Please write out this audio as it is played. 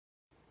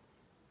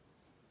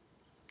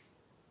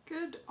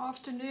Good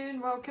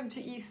afternoon, welcome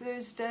to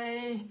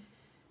eThursday.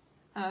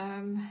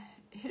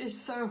 It is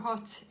so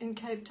hot in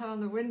Cape Town,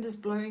 the wind is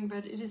blowing,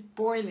 but it is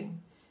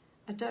boiling.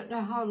 I don't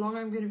know how long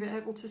I'm going to be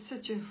able to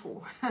sit here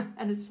for,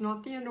 and it's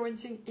not the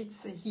anointing, it's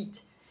the heat.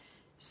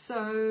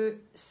 So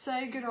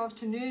say good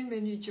afternoon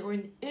when you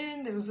join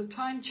in. There was a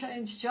time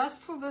change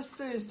just for this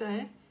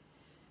Thursday.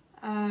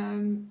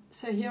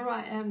 So here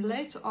I am,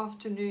 late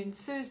afternoon,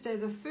 Thursday,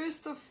 the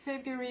 1st of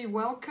February.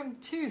 Welcome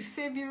to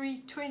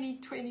February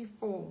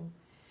 2024.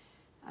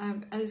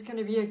 And it's going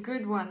to be a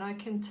good one, I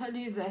can tell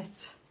you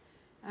that.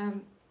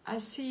 I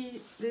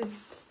see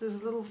there's a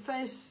little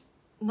face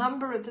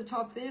number at the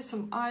top there,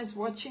 some eyes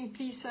watching.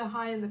 Please say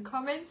hi in the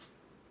comments.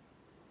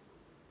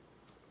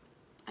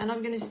 And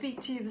I'm going to speak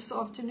to you this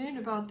afternoon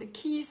about the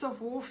keys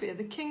of warfare,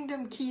 the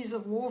kingdom keys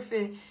of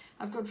warfare.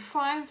 I've got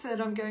 5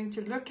 that I'm going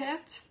to look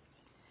at.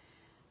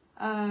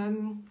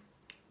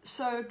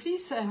 So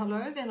please say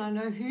hello, then I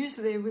know who's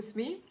there with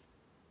me.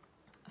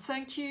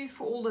 Thank you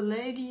for all the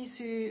ladies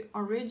who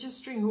are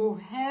registering, who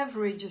have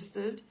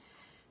registered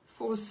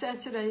for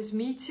Saturday's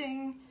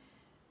meeting.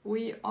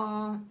 We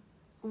are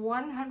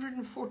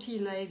 140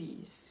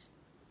 ladies,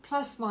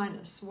 plus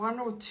minus 1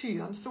 or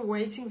 2. I'm still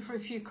waiting for a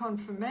few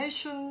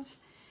confirmations.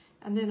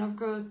 And then I've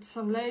got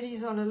some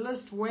ladies on a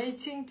list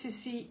waiting to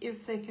see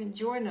if they can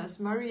join us.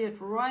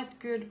 Mariette Wright,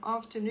 good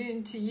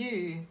afternoon to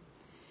you.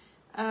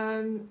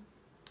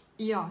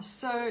 Yeah,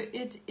 so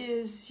it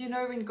is, you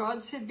know, when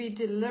God said be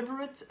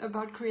deliberate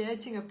about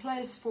creating a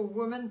place for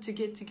women to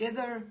get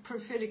together,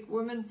 prophetic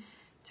women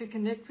to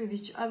connect with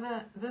each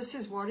other, this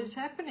is what is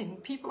happening.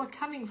 People are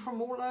coming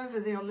from all over.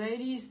 There are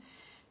ladies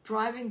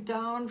driving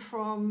down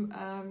from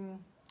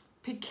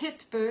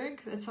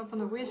Piketberg, that's up on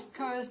the west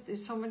coast.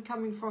 There's someone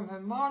coming from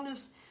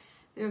Hermanus.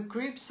 There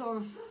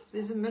are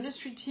there's a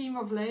ministry team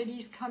of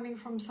ladies coming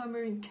from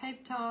somewhere in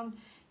Cape Town.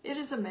 It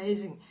is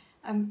amazing.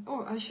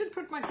 Oh, I should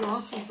put my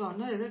glasses on.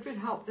 No, that would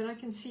help. Then I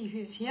can see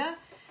who's here.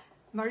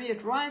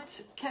 Mariette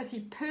Wright, Kathy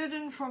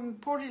Purden from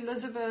Port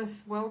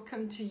Elizabeth.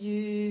 Welcome to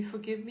you.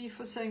 Forgive me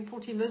for saying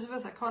Port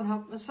Elizabeth. I can't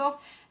help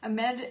myself.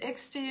 Amanda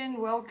Extian,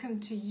 welcome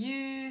to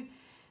you.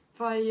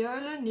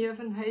 Viola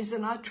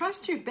Nevenhuizen, I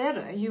trust you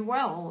better. You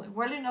well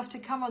enough to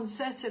come on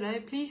Saturday.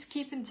 Please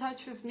keep in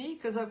touch with me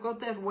because I've got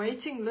that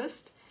waiting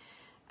list.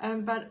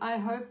 But I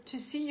hope to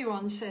see you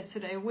on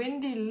Saturday.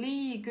 Wendy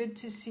Lee, good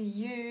to see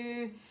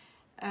you.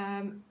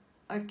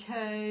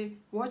 Okay,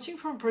 watching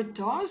from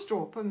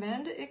Bredasdorp,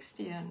 Amanda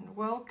Extian,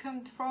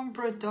 welcome from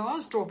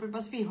Bredasdorp. It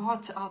must be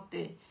hot out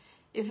there.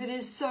 If it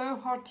is so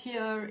hot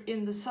here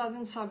in the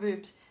southern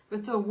suburbs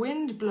with the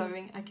wind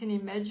blowing, I can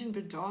imagine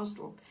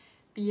Bredasdorp.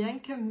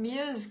 Bianca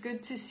Mears,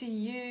 good to see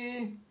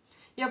you.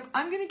 Yep,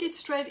 I'm going to get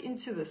straight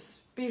into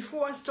this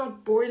before I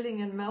start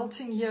boiling and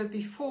melting here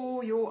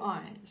before your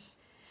eyes.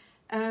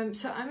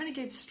 So I'm going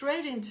to get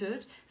straight into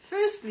it.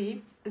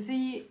 Firstly,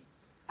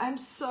 I'm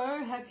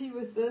so happy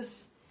with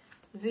this,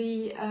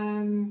 the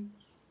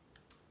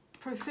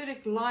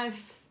prophetic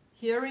life,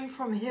 hearing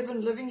from heaven,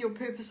 living your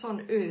purpose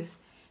on earth.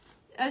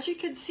 As you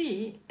can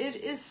see, it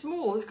is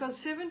small. It's got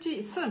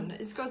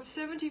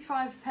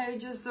 75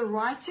 pages. The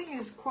writing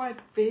is quite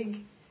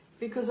big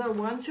because I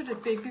wanted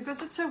it big,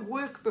 because it's a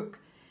workbook.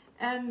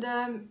 And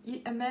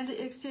Amanda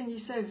Extian, you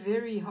say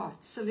very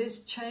hot.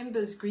 Celeste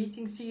Chambers,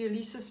 greetings to you.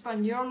 Lisa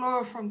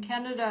Spagnolo from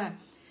Canada.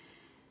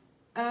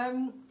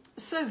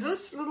 So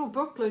this little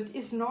booklet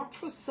is not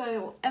for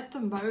sale at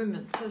the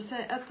moment. I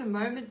say at the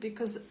moment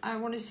because I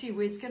want to see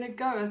where it's going to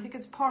go. I think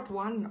it's part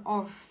 1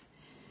 of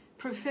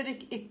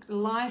Prophetic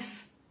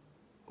Life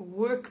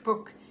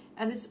workbook.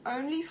 And it's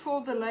only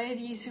for the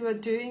ladies who are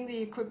doing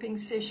the equipping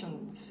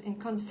sessions in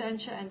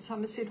Constantia and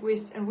Somerset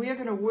West. And we are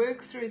going to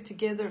work through it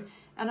together.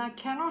 And I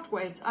cannot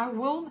wait.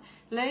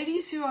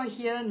 Ladies who are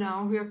here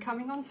now, who are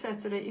coming on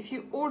Saturday, if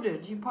you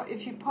ordered,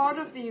 if you're part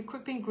of the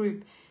equipping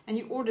group and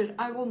you ordered,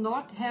 I will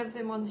not have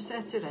them on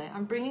Saturday.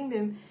 I'm bringing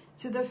them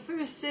to the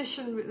first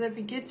session that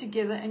we get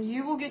together, and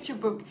you will get your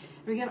book.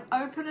 We're going to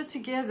open it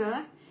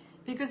together,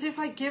 because if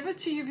I give it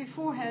to you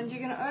beforehand,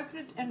 you're going to open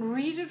it and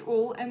read it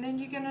all, and then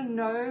you're going to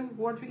know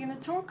what we're going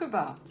to talk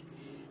about.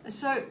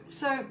 So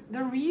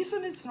the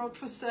reason it's not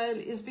for sale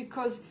is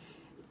because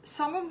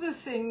some of the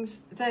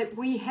things that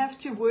we have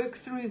to work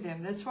through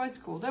them. That's why it's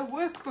called a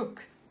workbook.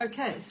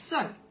 Okay,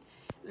 so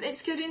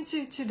let's get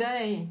into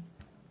today.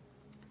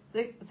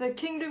 The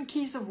kingdom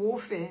keys of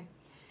warfare.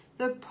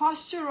 The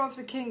posture of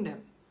the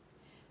kingdom.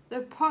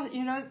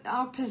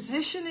 Our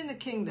position in the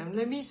kingdom.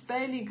 Lemise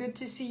Bailey, good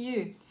to see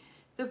you.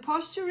 The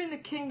posture in the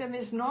kingdom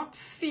is not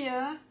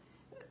fear.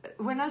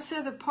 When I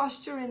say the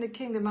posture in the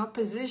kingdom, our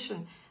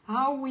position,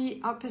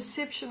 our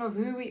perception of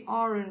who we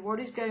are and what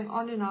is going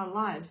on in our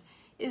lives,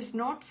 is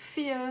not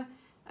fear,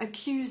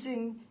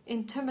 accusing,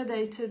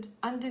 intimidated,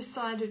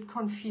 undecided,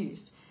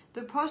 confused.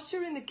 The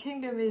posture in the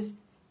kingdom is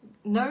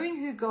knowing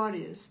who God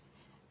is,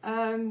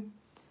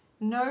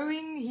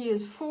 knowing He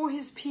is for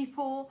His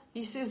people.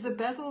 He says the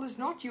battle is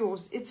not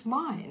yours, it's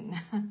mine.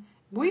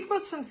 We've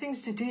got some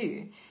things to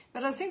do.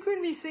 But I think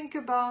when we think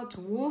about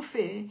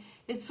warfare,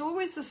 it's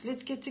always this,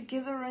 let's get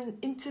together and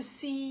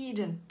intercede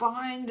and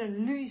bind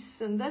and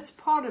loose, and that's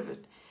part of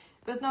it.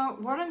 But now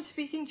what I'm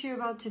speaking to you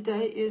about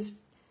today is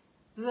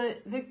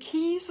the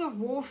keys of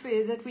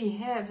warfare that we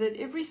have, that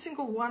every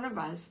single one of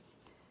us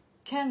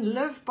can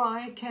live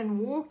by, can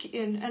walk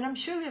in, and I'm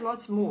sure there are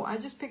lots more. I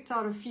just picked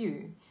out a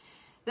few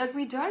that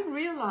we don't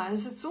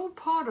realize it's all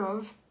part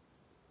of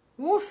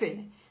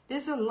warfare.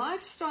 There's a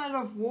lifestyle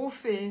of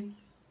warfare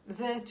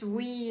that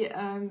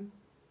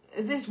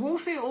there's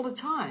warfare all the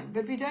time,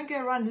 but we don't go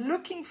around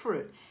looking for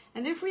it.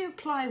 And if we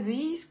apply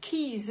these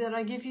keys that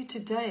I give you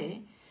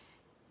today,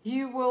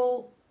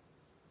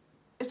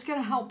 it's going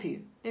to help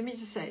you. Let me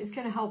just say, it's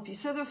going to help you.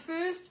 So the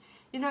first,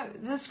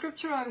 the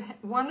scripture,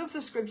 one of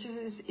the scriptures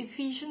is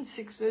Ephesians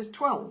 6 verse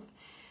 12.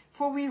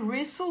 For we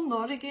wrestle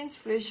not against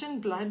flesh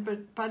and blood,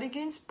 but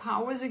against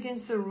powers,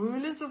 against the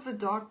rulers of the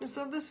darkness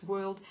of this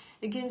world,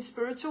 against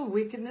spiritual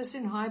wickedness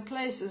in high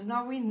places.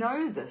 Now we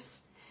know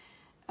this,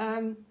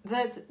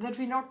 that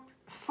we're not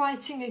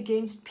fighting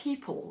against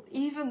people,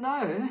 even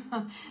though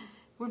it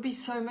would be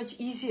so much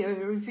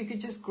easier if we could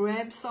just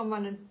grab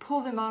someone and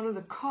pull them out of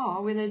the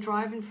car when they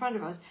drive in front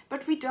of us.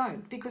 But we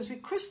don't, because we're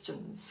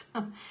Christians.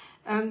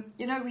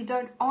 We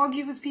don't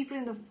argue with people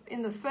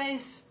in the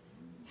face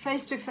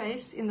to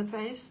face, in the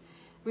face.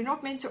 We're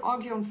not meant to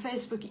argue on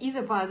Facebook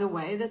either, by the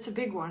way. That's a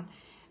big one.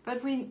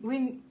 But we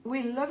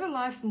live a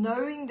life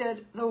knowing that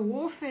the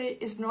warfare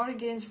is not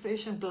against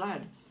flesh and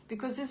blood,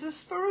 because there's a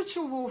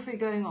spiritual warfare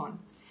going on.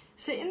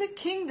 So in the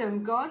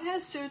kingdom, God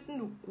has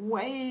certain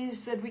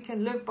ways that we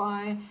can live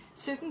by,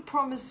 certain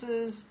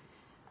promises,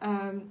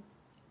 and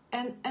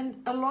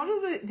a lot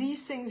of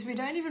these things we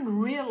don't even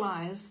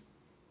realize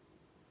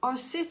are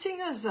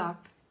setting us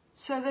up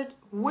so that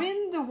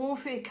when the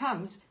warfare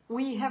comes,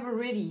 we have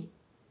already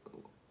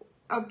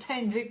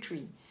obtained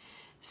victory.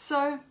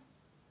 So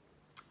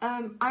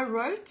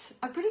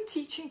I put a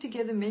teaching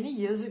together many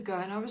years ago,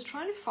 and I was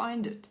trying to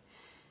find it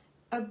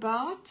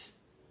about,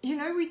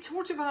 we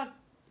talked about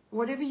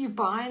whatever you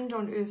bind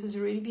on earth has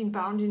already been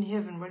bound in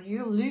heaven. What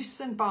you loose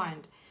and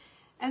bind.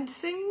 And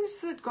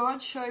things that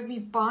God showed me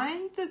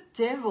bind the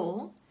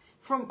devil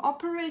from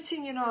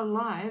operating in our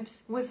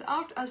lives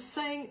without us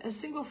saying a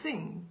single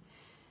thing.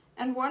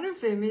 And one of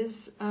them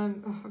is,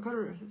 I've got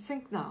to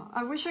think now.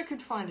 I wish I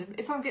could find it.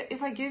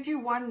 If I give you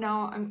one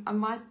now, I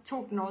might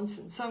talk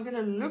nonsense. So I'm going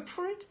to look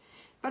for it.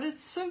 But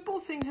it's simple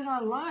things in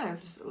our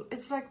lives.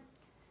 It's like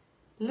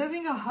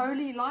living a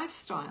holy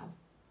lifestyle.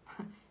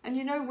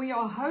 And we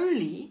are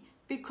holy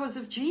because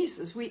of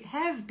Jesus. We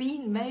have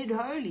been made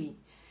holy.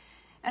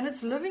 And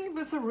it's living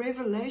with a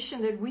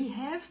revelation that we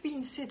have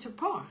been set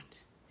apart.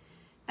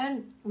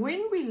 And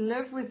when we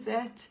live with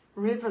that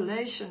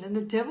revelation and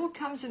the devil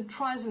comes and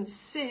tries and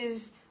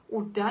says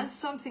or does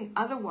something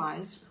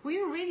otherwise, we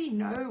already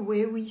know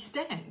where we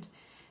stand.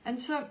 And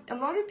so a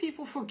lot of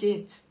people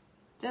forget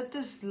that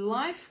this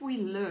life we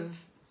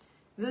live,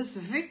 this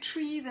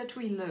victory that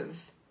we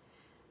live,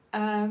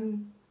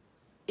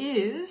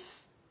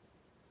 is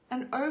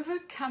an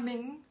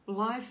overcoming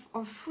life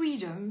of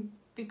freedom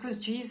because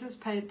Jesus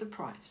paid the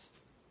price.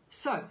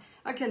 So,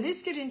 okay,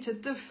 let's get into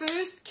it. The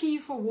first key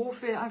for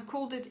warfare, I've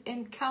called it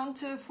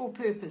encounter for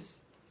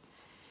purpose.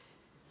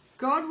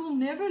 God will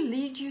never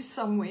lead you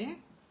somewhere.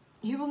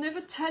 He will never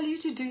tell you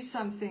to do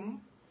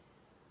something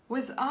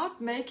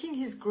without making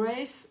His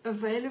grace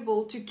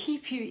available to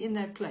keep you in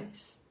that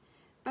place.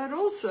 But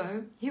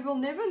also, He will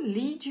never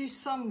lead you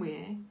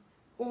somewhere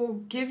or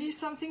give you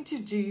something to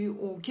do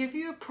or give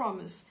you a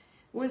promise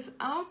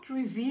without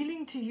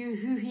revealing to you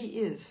who He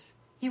is.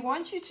 He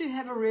wants you to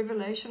have a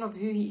revelation of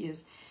who He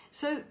is.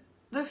 So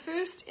the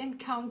first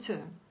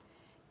encounter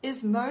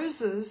is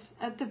Moses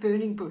at the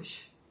burning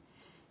bush.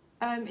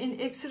 In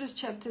Exodus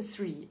chapter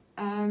 3,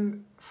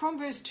 from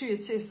verse 2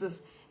 it says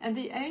this, "And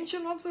the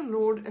angel of the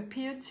Lord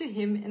appeared to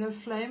him in a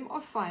flame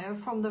of fire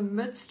from the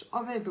midst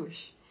of a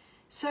bush.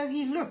 So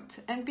he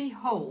looked, and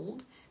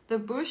behold, the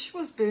bush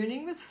was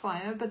burning with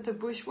fire, but the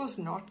bush was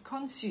not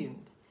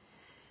consumed.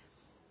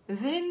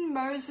 Then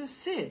Moses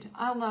said,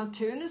 I'll now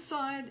turn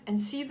aside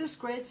and see this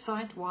great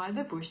sight, why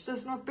the bush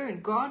does not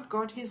burn." God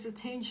got his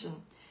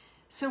attention.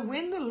 So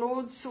when the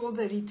Lord saw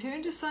that he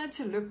turned aside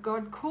to look,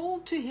 God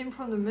called to him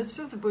from the midst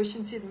of the bush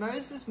and said,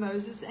 "Moses,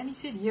 Moses." And he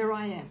said, "Here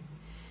I am."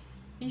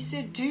 He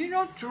said, "Do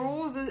not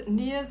draw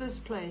near this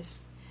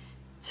place.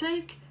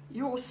 Take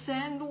your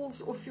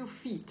sandals off your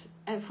feet,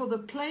 and for the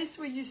place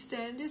where you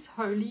stand is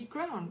holy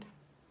ground."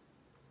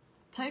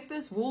 Take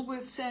those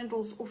Woolworth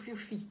sandals off your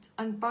feet,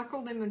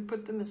 unbuckle them and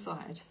put them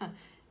aside.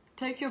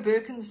 Take your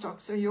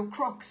Birkenstocks or your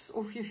Crocs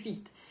off your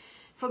feet,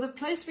 for the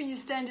place where you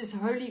stand is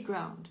holy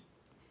ground.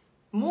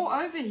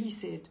 Moreover, he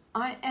said,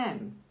 "I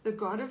am the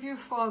God of your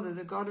father,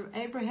 the God of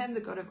Abraham, the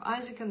God of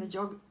Isaac, and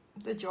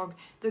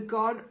the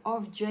God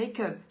of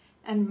Jacob."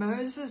 And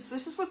Moses,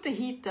 this is what the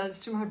heat does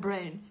to my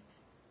brain.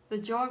 The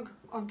God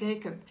of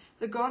Jacob,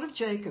 the God of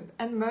Jacob.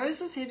 And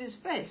Moses hid his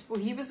face, for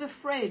he was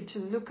afraid to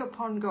look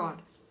upon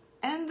God.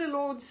 And the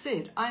Lord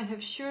said, "I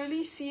have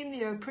surely seen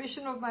the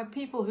oppression of my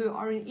people who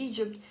are in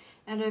Egypt,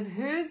 and have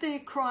heard their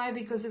cry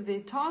because of their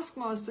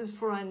taskmasters,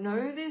 for I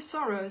know their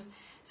sorrows,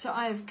 so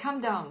I have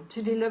come down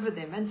to deliver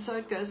them. And so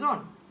it goes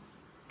on.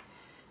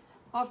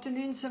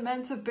 Afternoon,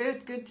 Samantha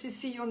Burt, good to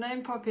see your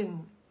name pop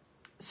in.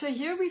 So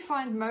here we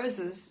find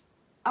Moses.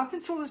 Up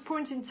until this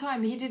point in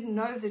time, he didn't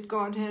know that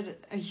God had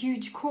a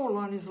huge call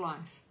on his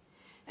life.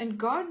 And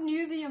God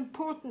knew the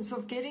importance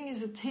of getting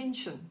his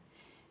attention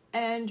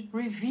and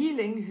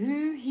revealing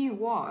who he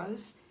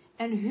was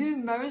and who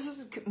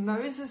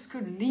Moses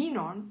could lean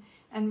on,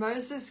 and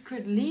Moses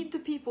could lead the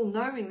people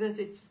knowing that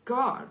it's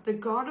God, the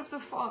God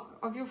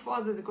of your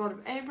father, the God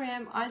of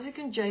Abraham, Isaac,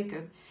 and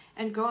Jacob,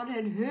 and God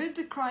had heard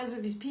the cries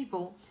of his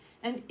people.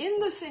 And in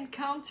this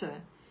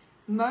encounter,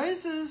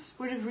 Moses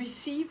would have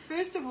received,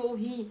 first of all,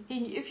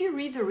 if you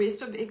read the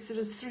rest of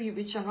Exodus 3,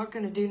 which I'm not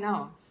going to do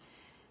now,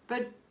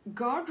 but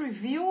God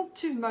revealed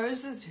to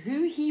Moses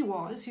who he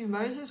was, who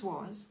Moses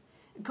was,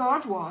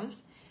 God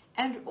was,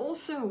 and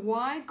also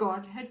why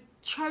God had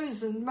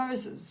chosen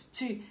Moses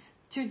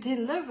to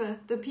deliver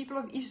the people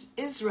of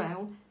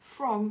Israel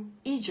from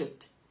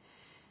Egypt.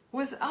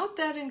 Without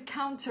that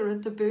encounter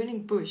at the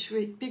burning bush,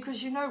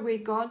 because you know where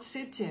God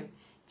said to him,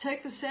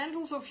 take the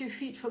sandals off your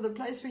feet, for the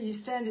place where you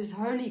stand is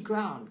holy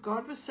ground.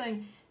 God was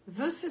saying,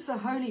 this is a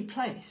holy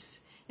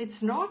place.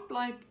 It's not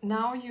like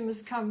now you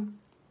must come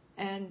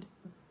and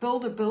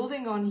build a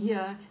building on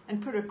here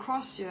and put a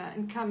cross here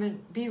and come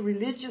and be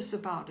religious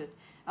about it.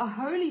 A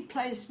holy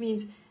place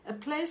means a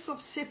place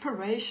of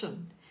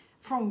separation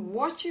from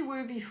what you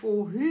were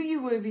before, who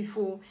you were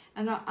before,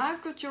 and now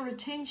I've got your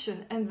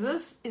attention, and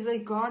this is a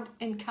God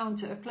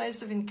encounter, a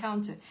place of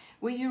encounter,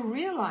 where you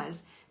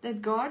realize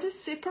that God is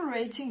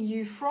separating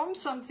you from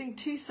something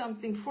to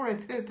something for a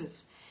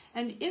purpose.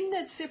 And in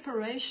that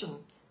separation,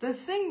 the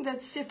thing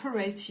that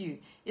separates you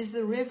is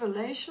the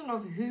revelation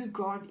of who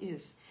God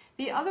is.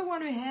 The other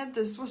one who had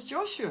this was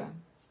Joshua,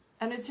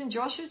 and it's in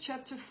Joshua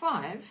chapter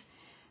 5,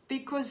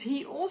 because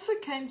he also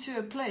came to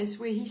a place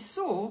where he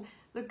saw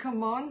the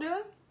commander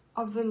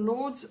of the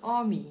Lord's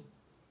army,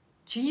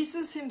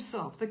 Jesus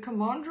himself, the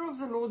commander of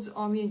the Lord's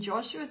army in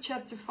Joshua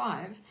chapter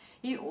 5.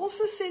 He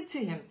also said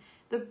to him,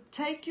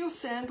 take your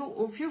sandal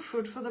off your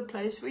foot, for the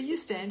place where you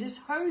stand is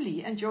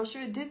holy. And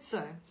Joshua did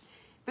so.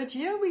 But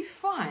here we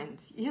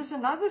find, here's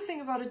another thing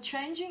about a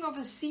changing of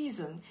a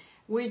season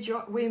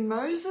where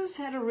Moses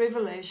had a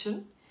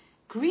revelation.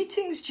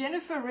 Greetings,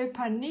 Jennifer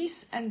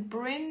Repanis and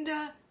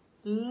Brenda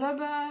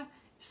Libba.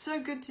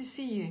 So good to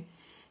see you.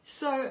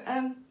 So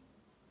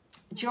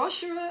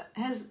Joshua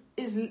has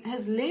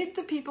led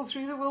the people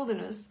through the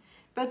wilderness,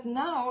 but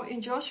now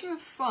in Joshua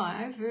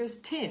 5 verse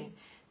 10,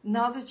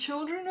 now the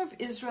children of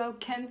Israel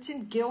camped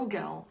in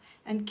Gilgal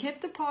and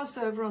kept the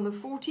Passover on the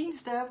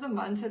 14th day of the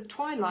month at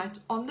twilight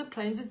on the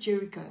plains of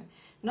Jericho.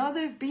 Now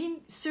they've been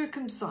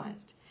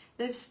circumcised.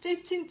 They've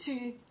stepped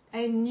into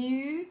a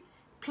new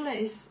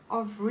place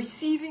of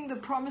receiving the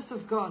promise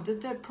of God,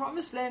 that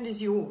promised land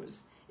is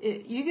yours.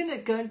 You're going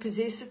to go and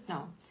possess it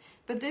now.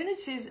 But then it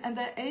says, and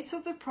they ate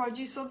of the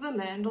produce of the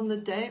land on the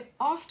day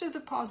after the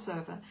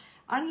Passover,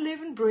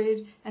 unleavened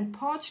bread and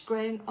parched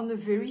grain on the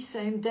very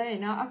same day.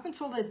 Now, up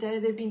until that day,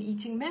 they'd been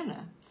eating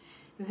manna.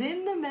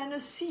 Then the manna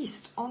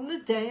ceased on the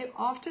day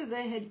after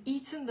they had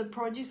eaten the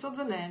produce of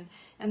the land,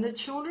 and the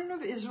children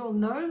of Israel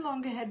no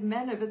longer had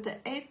manna, but they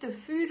ate the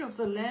food of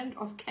the land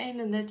of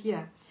Canaan that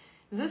year.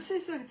 This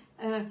is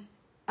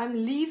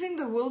I'm leaving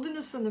the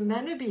wilderness and the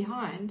manna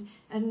behind,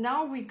 and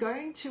now we're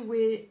going to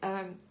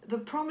where the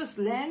promised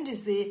land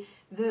is there.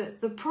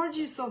 The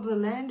produce of the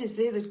land is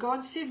there that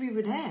God said we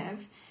would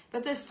have,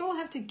 but they still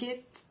have to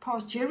get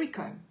past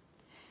Jericho.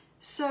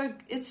 So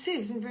it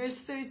says in verse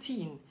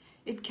 13,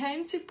 it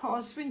came to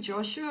pass when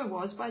Joshua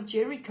was by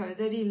Jericho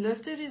that he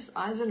lifted his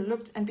eyes and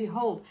looked, and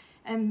behold,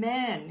 a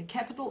man,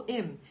 capital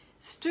M,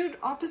 stood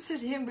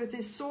opposite him with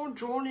his sword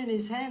drawn in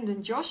his hand.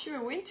 And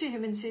Joshua went to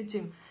him and said to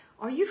him,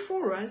 are you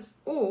for us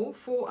or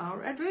for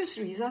our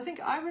adversaries? I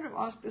think I would have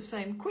asked the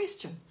same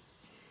question.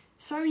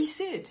 So he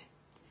said,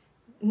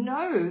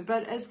 no,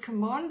 but as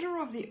commander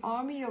of the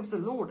army of the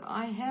Lord,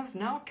 I have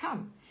now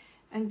come.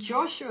 And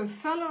Joshua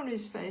fell on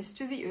his face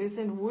to the earth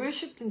and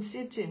worshipped and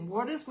said to him,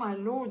 what does my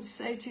Lord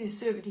say to his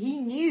servant? He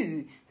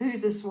knew who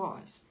this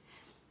was.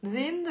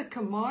 Then the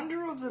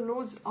commander of the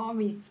Lord's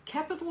army,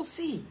 capital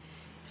C,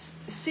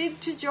 said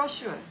to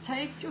Joshua,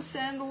 take your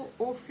sandal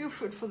off your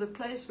foot, for the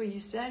place where you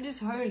stand is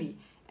holy.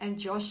 And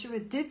Joshua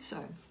did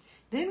so.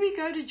 Then we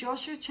go to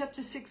Joshua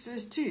chapter 6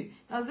 verse 2.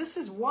 Now this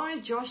is why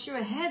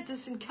Joshua had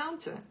this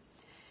encounter.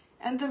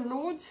 And the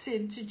Lord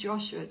said to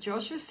Joshua,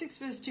 Joshua 6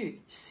 verse 2,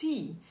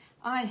 see,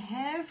 I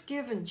have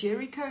given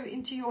Jericho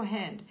into your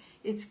hand,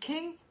 its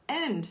king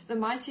and the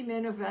mighty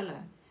men of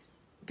valor.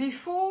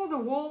 Before the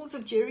walls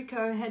of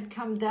Jericho had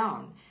come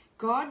down,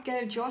 God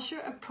gave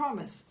Joshua a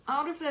promise.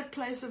 Out of that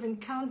place of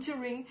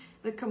encountering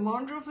the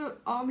commander of the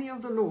army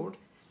of the Lord,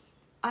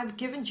 I've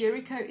given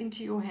Jericho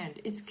into your hand,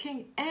 its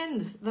king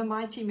and the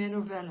mighty men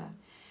of valor.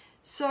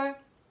 So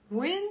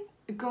when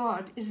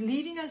God is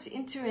leading us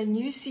into a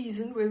new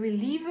season where we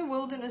leave the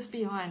wilderness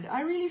behind,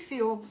 I really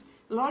feel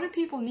a lot of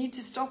people need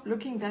to stop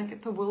looking back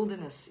at the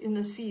wilderness in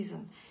the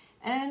season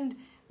and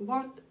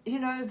what,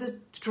 the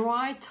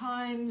dry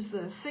times,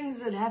 the things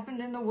that happened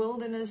in the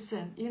wilderness,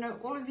 and,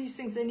 all of these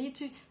things. They need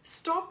to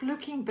stop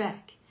looking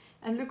back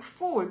and look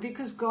forward,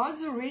 because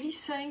God's already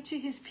saying to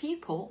his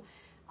people,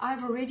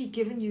 I've already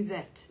given you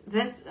that.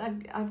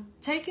 I've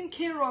taken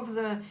care of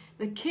the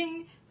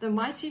king, the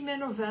mighty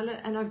men of valor,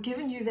 and I've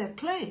given you that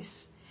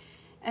place.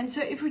 And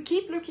so if we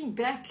keep looking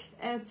back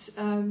at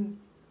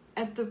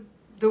the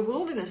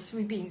wilderness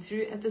we've been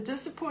through, at the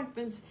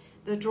disappointments,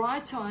 the dry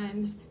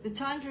times, the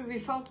times where we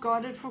felt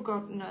God had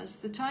forgotten us,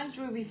 the times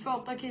where we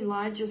felt like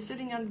Elijah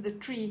sitting under the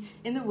tree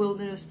in the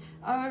wilderness,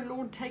 oh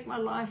Lord, take my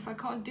life, I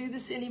can't do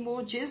this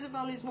anymore,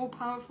 Jezebel is more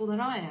powerful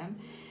than I am,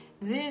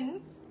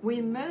 then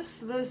we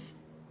miss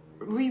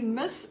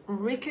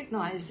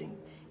recognizing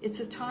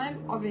it's a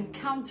time of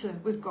encounter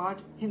with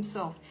God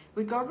himself,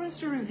 where God wants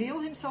to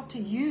reveal himself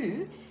to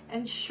you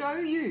and show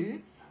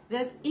you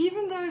that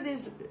even though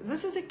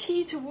this is a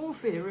key to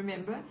warfare,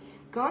 remember,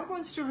 God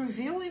wants to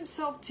reveal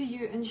himself to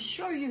you and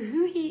show you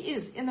who he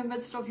is in the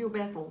midst of your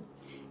battle.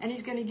 And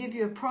he's going to give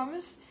you a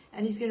promise,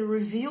 and he's going to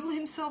reveal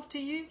himself to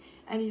you,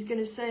 and he's going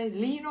to say,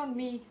 lean on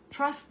me,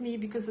 trust me,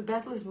 because the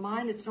battle is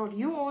mine, it's not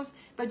yours,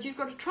 but you've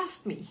got to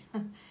trust me.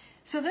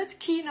 So that's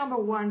key number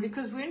one,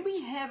 because when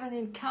we have an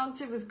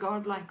encounter with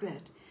God like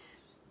that,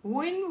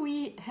 when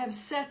we have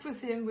sat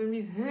with him, when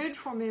we've heard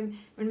from him,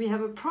 when we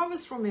have a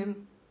promise from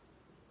him,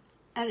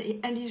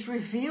 and he's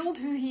revealed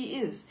who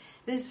he is,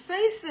 there's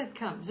faith that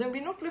comes, and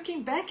we're not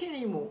looking back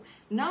anymore.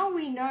 Now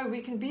we know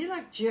we can be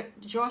like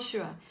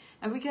Joshua,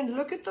 and we can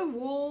look at the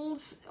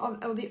walls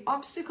of the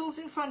obstacles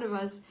in front of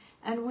us,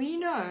 and we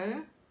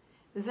know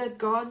that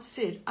God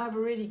said, I've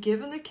already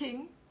given the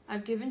king,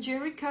 I've given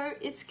Jericho,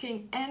 its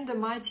king, and the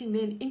mighty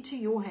men into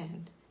your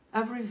hand.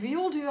 I've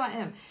revealed who I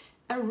am.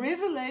 A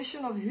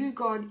revelation of who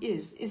God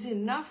is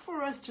enough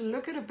for us to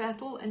look at a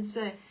battle and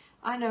say,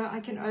 I know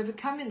I can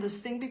overcome in this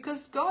thing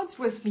because God's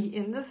with me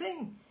in the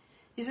thing.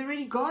 He's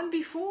already gone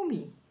before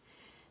me.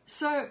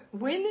 So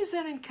when there's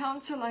an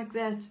encounter like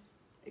that,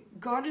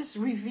 God is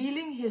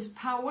revealing his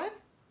power,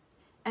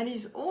 and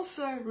he's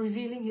also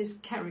revealing his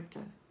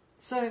character.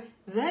 So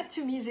that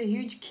to me is a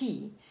huge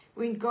key.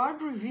 When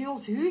God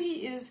reveals who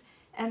he is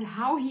and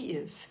how he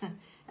is,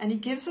 and he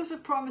gives us a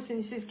promise, and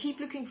he says, keep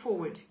looking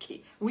forward.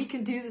 We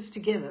can do this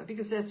together,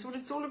 because that's what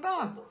it's all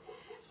about.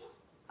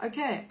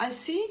 Okay, I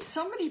see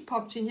somebody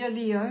popped in here,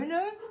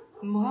 Leona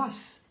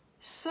Moss.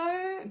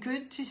 So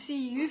good to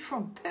see you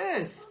from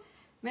Perth.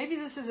 Maybe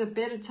this is a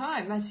better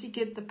time. I see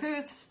get the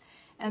Perths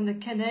and the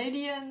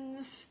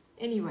Canadians.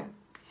 Anyway.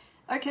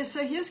 Okay,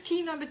 so here's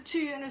key number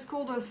 2, and it's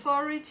called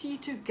authority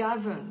to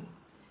govern.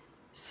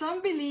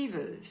 Some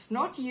believers,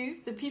 not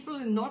you, the people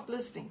who are not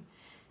listening,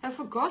 have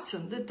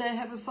forgotten that they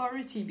have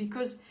authority,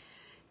 because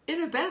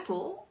in a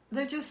battle,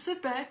 they just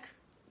sit back,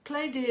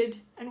 play dead,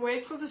 and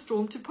wait for the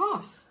storm to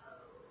pass.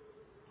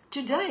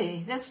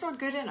 Today, that's not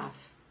good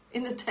enough.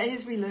 In the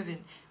days we live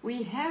in,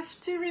 we have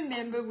to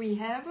remember we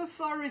have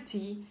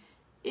authority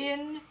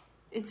in,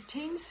 it's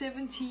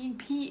 10:17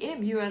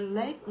 p.m. You're a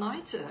late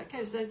nighter.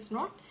 Okay, so it's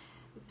not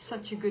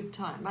such a good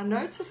time. I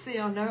notice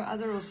there are no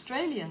other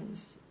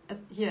Australians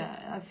here,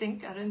 I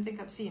don't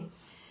think I've seen.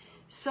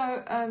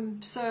 So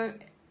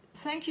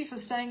thank you for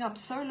staying up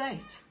so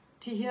late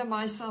to hear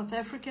my South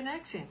African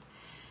accent.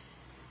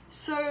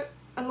 So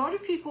a lot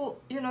of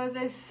people,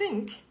 they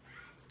think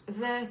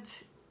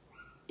that,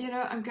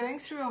 I'm going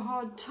through a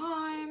hard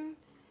time,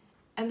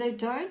 and they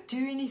don't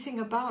do anything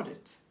about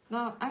it.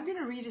 Now, I'm going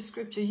to read a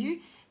scripture.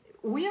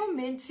 We are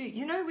meant to,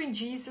 when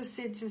Jesus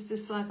said to his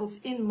disciples,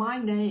 in my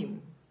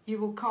name, you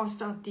will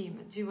cast out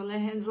demons, you will lay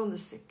hands on the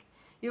sick,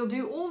 you'll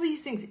do all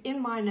these things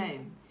in my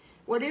name.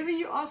 Whatever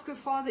you ask the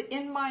Father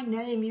in my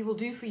name, he will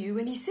do for you.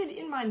 When he said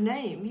in my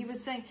name, he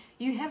was saying,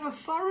 you have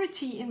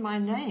authority in my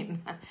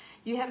name.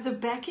 You have the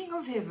backing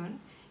of heaven.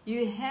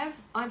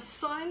 I've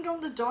signed on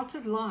the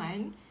dotted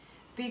line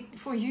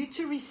for you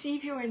to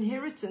receive your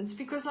inheritance,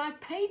 because I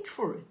paid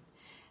for it.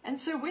 And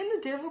so when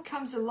the devil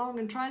comes along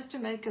and tries to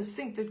make us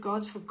think that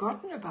God's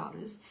forgotten about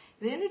us,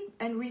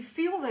 and we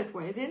feel that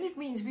way, then it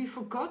means we've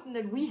forgotten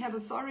that we have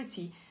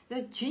authority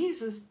that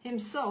Jesus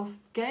himself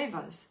gave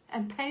us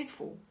and paid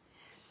for.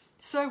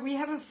 So we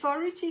have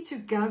authority to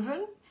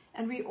govern,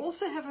 and we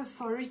also have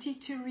authority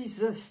to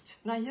resist.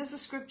 Now here's a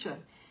scripture,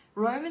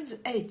 Romans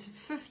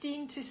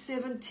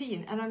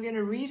 8:15-17, and I'm going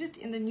to read it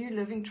in the New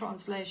Living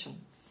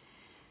Translation.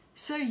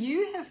 So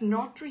you have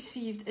not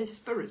received a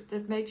spirit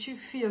that makes you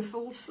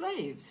fearful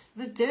slaves.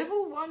 The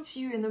devil wants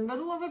you in the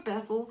middle of a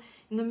battle,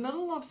 in the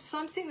middle of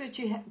something that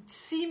you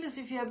seem as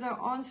if you have no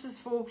answers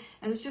for,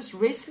 and it's just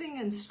wrestling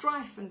and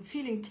strife and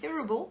feeling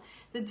terrible.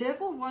 The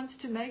devil wants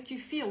to make you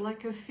feel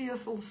like a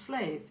fearful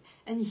slave.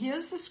 And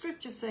here's the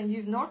scripture saying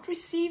you've not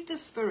received a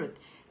spirit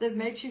that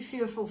makes you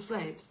fearful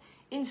slaves.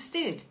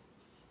 Instead,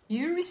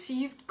 you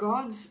received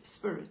God's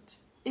Spirit.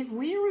 If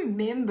we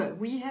remember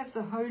we have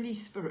the Holy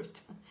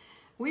Spirit,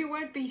 we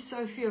won't be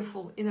so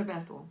fearful in a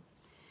battle.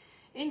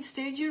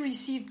 Instead, you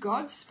received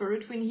God's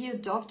Spirit when he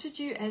adopted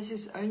you as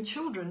his own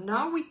children.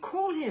 Now we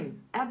call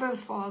him Abba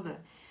Father.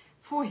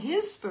 For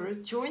his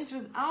spirit joins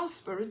with our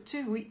spirit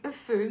to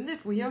affirm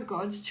that we are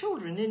God's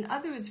children. In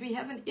other words, we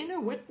have an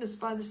inner witness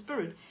by the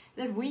Spirit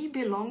that we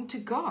belong to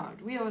God.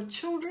 We are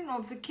children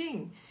of the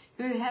King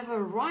who have a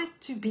right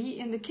to be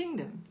in the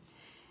kingdom.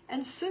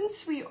 And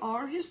since we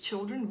are his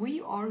children,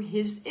 we are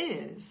his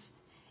heirs.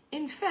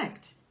 In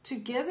fact,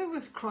 together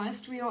with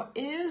Christ, we are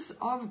heirs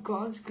of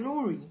God's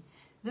glory.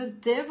 The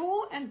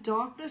devil and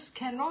darkness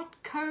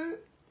cannot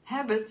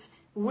cohabit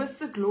with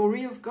the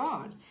glory of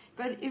God.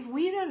 But if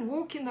we don't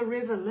walk in the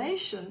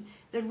revelation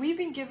that we've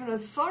been given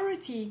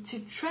authority to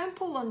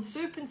trample on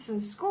serpents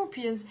and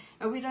scorpions,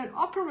 and we don't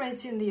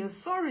operate in the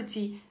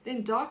authority,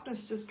 then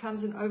darkness just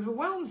comes and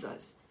overwhelms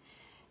us.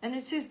 And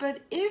it says,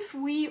 but if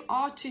we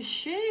are to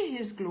share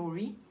his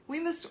glory, we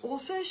must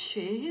also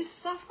share his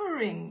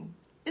suffering.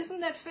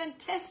 Isn't that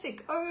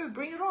fantastic? Oh,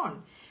 bring it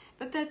on.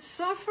 But that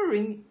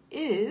suffering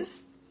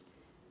is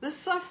the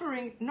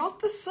suffering, not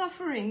the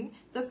suffering,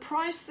 the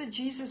price that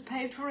Jesus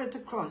paid for at the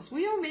cross.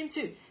 We are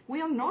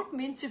not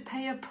meant to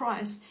pay a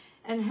price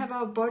and have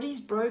our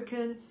bodies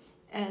broken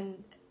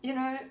and,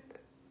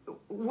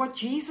 what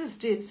Jesus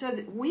did. So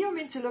that we are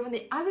meant to live on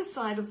the other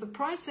side of the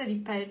price that he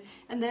paid,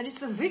 and that is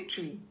the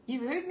victory.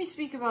 You've heard me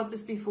speak about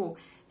this before.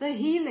 The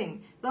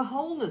healing, the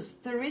wholeness,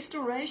 the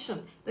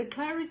restoration, the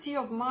clarity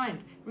of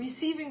mind,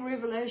 receiving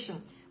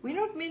revelation. We're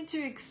not meant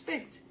to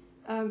expect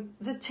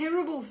the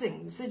terrible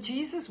things that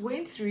Jesus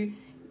went through.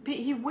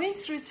 He went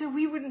through it so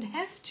we wouldn't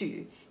have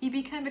to. He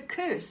became a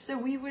curse so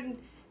we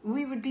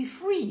would be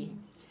free.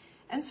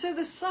 And so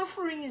the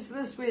suffering is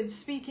this, where it's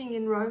speaking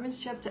in Romans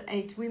chapter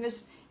 8.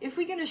 If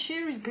we're going to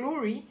share his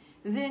glory,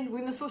 then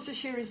we must also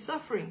share his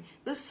suffering.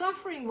 The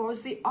suffering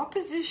was the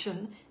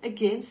opposition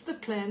against the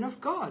plan of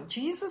God.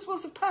 Jesus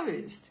was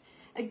opposed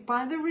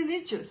by the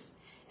religious.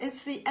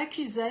 It's the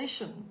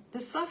accusation. The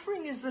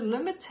suffering is the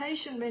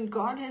limitation when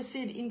God has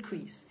said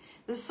increase.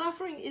 The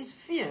suffering is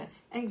fear,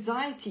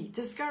 anxiety,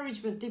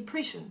 discouragement,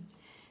 depression.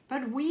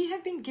 But we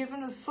have been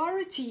given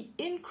authority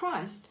in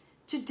Christ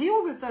to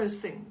deal with those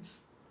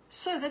things.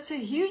 So that's a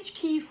huge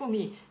key for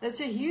me.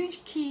 That's a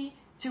huge key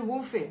to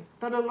warfare.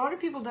 But a lot of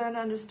people don't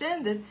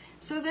understand it.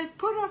 So they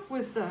put up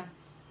with the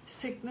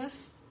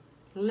sickness,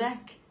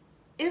 lack,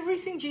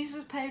 everything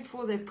Jesus paid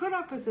for. They put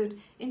up with it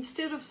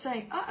instead of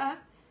saying,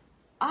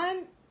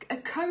 I'm a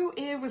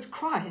co-heir with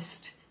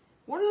Christ.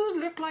 What does it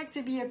look like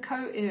to be a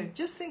co-heir?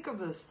 Just think of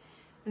this.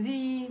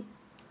 The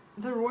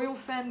royal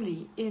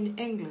family in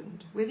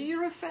England, whether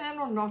you're a fan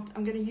or not,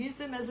 I'm going to use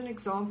them as an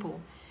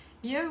example.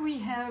 Here we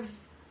have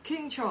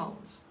King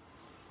Charles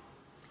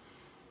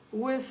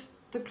with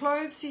the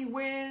clothes he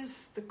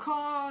wears, the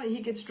car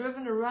he gets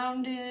driven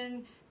around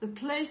in, the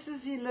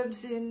places he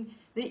lives in,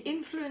 the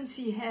influence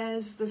he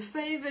has, the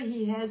favor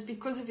he has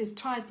because of his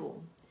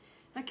title.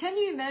 Now, can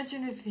you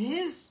imagine if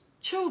his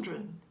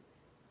children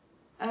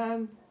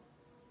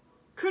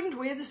couldn't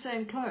wear the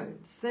same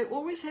clothes? They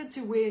always had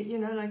to wear,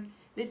 like,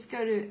 let's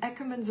go to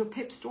Ackermans or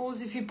Pep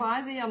stores. If you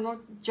buy there, I'm not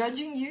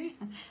judging you.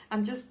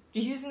 I'm just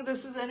using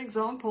this as an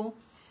example.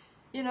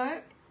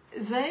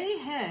 They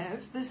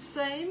have the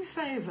same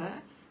favor,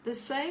 the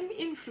same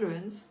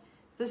influence,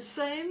 the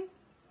same,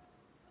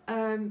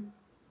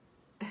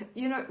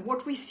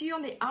 what we see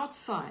on the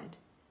outside.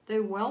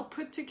 They're well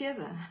put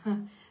together.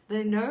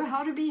 They know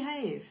how to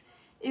behave.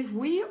 If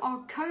we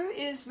are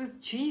co-heirs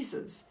with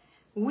Jesus,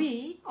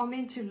 we are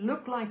meant to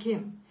look like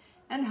him.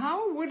 And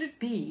how would it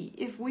be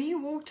if we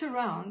walked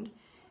around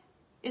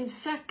in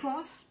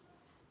sackcloth,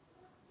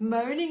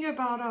 moaning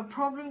about our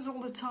problems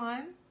all the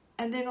time,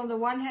 and then on the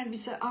one hand we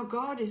say, our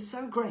God is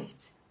so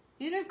great.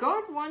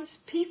 God wants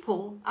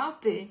people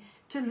out there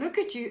to look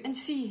at you and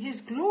see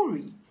his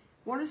glory.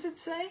 What does it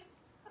say?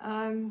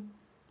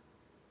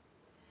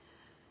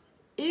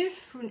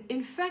 If,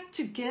 in fact,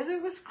 together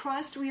with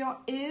Christ, we are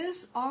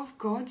heirs of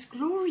God's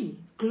glory.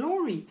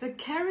 Glory, the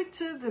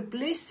character, the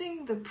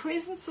blessing, the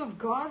presence of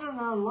God in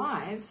our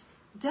lives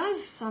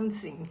does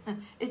something.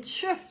 It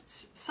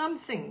shifts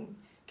something.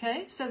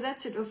 Okay, so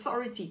that's it,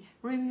 authority.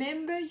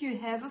 Remember, you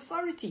have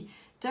authority.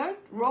 Don't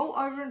roll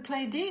over and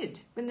play dead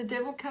when the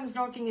devil comes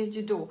knocking at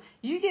your door.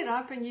 You get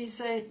up and you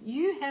say,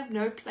 you have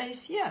no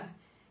place here.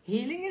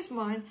 Healing is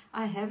mine.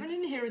 I have an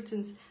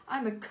inheritance.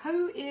 I'm a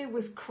co-heir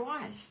with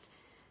Christ.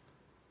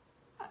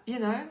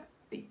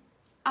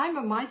 I'm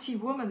a mighty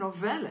woman of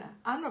valor.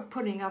 I'm not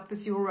putting up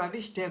with your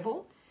rubbish,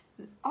 devil.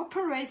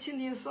 Operate in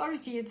the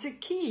authority. It's a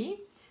key.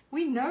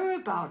 We know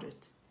about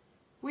it.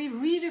 We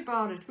read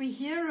about it. We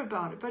hear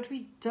about it, but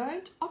we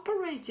don't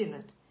operate in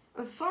it.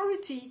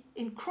 Authority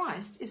in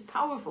Christ is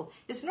powerful.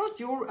 It's not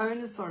your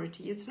own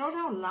authority. It's not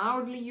how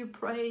loudly you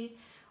pray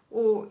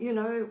or,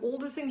 all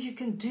the things you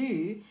can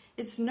do.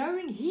 It's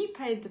knowing he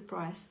paid the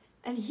price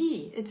and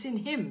it's in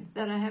him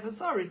that I have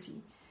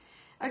authority.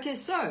 Okay,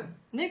 so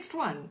next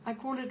one, I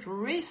call it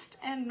rest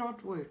and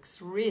not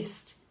works.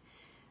 Rest.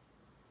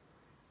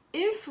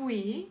 If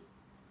we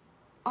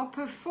are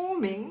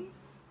performing,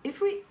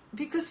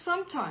 because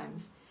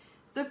sometimes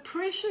the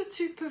pressure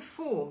to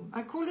perform,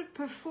 I call it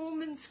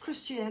performance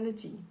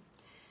Christianity.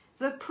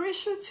 The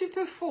pressure to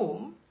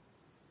perform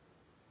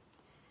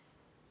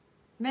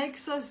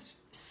makes us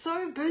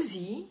so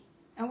busy,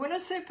 and when I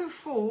say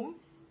perform,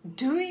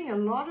 doing a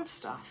lot of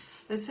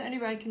stuff. That's the only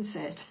way I can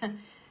say it. I've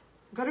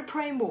got to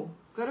pray more.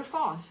 I've got to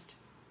fast.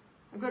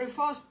 I've got to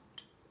fast,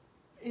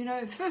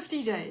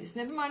 50 days,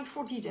 never mind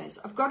 40 days.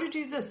 I've got to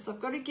do this. I've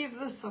got to give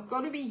this. I've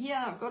got to be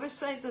here. I've got to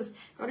say this.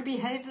 I've got to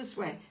behave this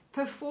way.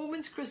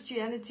 Performance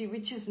Christianity,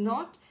 which is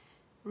not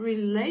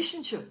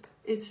relationship.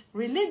 It's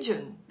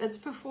religion. That's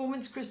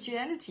performance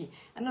Christianity.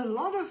 And a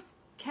lot of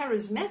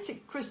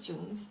charismatic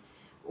Christians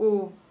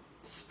or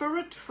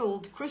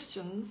spirit-filled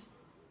Christians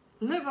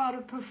live out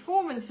of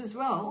performance as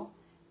well,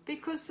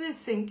 because they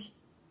think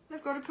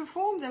they've got to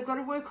perform, they've got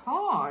to work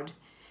hard.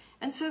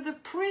 And so the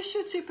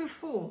pressure to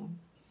perform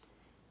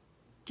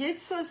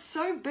gets us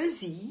so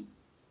busy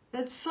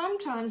that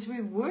sometimes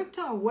we've worked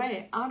our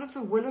way out of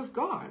the will of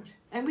God.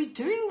 And we're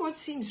doing what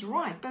seems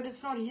right, but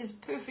it's not His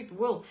perfect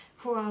will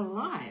for our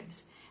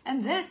lives.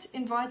 And that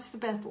invites the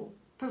battle.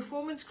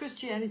 Performance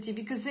Christianity,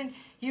 because then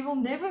you will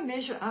never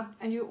measure up,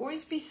 and you'll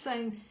always be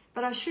saying,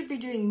 but I should be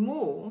doing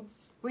more,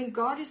 when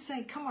God is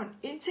saying, come on,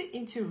 enter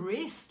into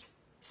rest,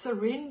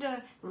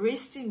 surrender,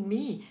 rest in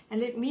me, and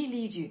let me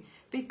lead you.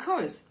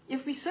 Because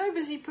if we're so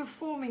busy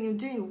performing and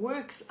doing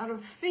works out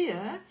of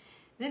fear,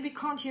 then we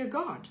can't hear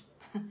God.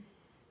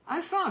 I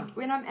found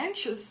when I'm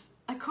anxious,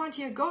 I can't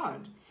hear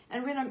God.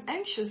 And when I'm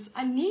anxious,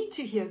 I need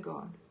to hear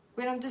God.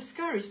 When I'm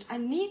discouraged, I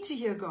need to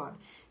hear God.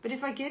 But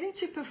if I get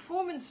into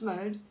performance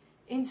mode,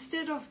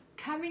 instead of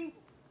coming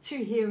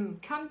to Him,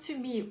 come to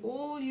me,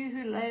 all you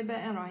who labor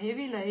and are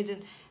heavy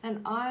laden,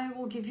 and I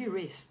will give you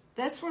rest.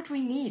 That's what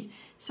we need.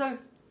 So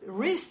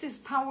rest is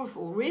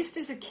powerful. Rest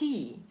is a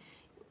key.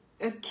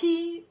 A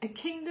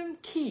kingdom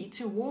key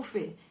to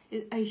warfare.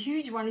 A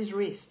huge one is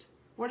rest.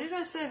 What did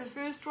I say? The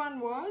first one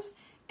was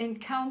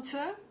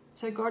encounter,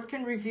 so God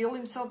can reveal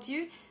Himself to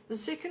you. The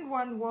second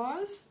one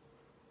was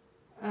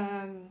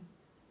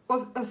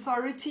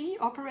authority,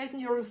 operate in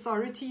your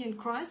authority in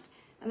Christ.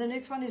 And the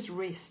next one is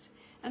rest.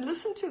 And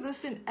listen to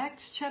this in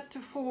Acts chapter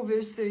 4,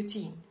 verse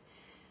 13.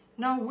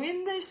 Now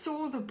when they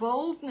saw the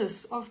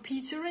boldness of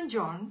Peter and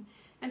John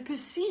and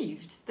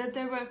perceived that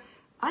they were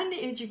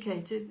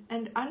uneducated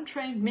and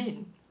untrained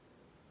men,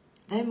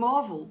 they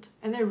marveled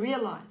and they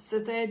realized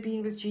that they had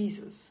been with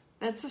Jesus.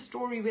 That's the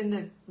story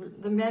when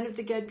the man at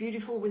the gate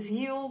beautiful was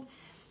healed,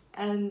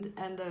 and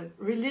the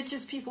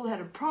religious people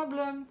had a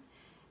problem,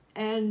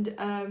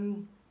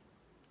 and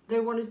they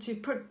wanted to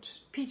put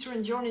Peter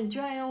and John in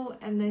jail,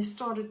 and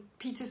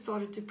Peter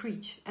started to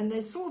preach, and they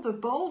saw the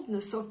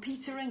boldness of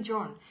Peter and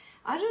John.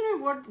 I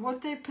don't know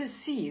what they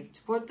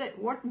perceived,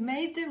 what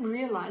made them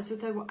realize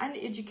that they were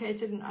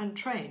uneducated and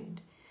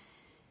untrained.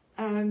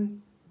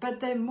 But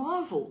they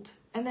marveled,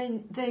 and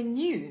they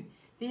knew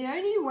the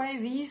only way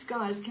these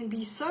guys can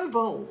be so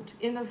bold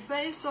in the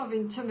face of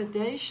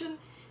intimidation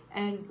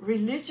and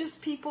religious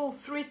people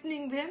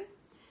threatening them.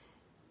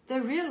 They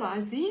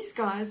realize these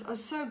guys are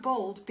so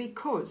bold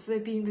because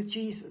they've been with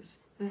Jesus.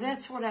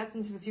 That's what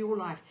happens with your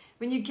life.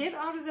 When you get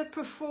out of that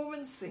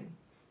performance thing,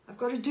 I've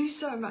got to do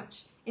so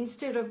much,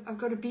 instead of I've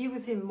got to be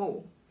with Him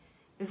more,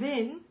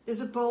 then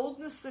there's a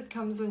boldness that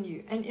comes on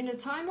you. And in a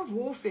time of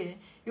warfare,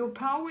 your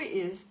power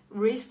is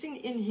resting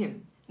in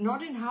Him,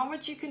 not in how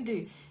much you can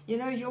do.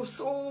 Your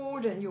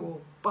sword and your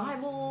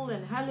Bible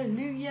and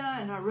hallelujah,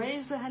 and I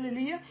raise the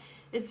hallelujah.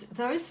 It's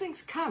those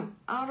things come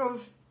out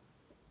of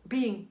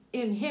being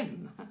in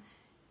Him.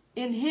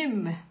 In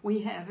Him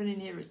we have an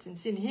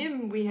inheritance. In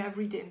Him we have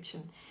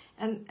redemption.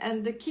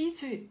 And the key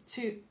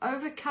to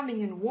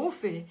overcoming in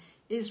warfare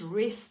is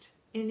rest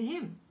in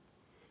Him.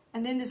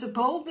 And then there's a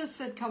boldness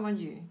that come on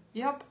you.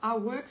 Yep, our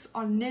works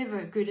are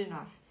never good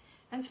enough.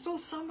 And still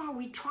somehow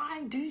we try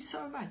and do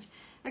so much.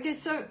 Okay,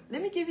 so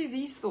let me give you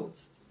these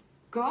thoughts.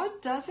 God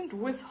doesn't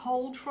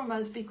withhold from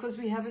us because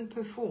we haven't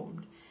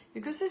performed.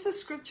 Because there's a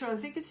scripture, I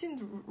think it's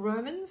in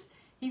Romans,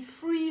 He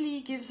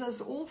freely gives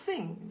us all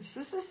things.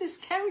 This is His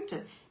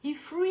character. He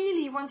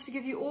freely wants to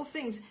give you all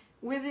things,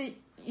 whether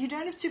you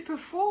don't have to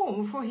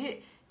perform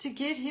to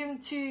get Him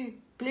to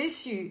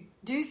bless you,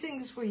 do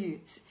things for you.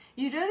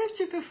 You don't have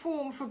to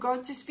perform for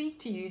God to speak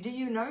to you. Do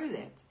you know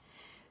that?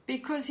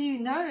 Because He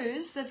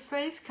knows that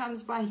faith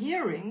comes by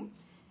hearing,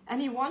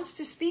 and He wants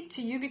to speak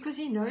to you because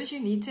He knows you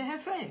need to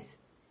have faith.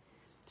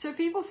 So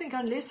people think,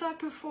 unless I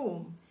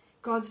perform,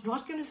 God's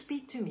not going to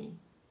speak to me.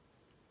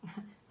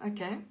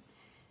 Okay?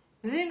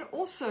 Then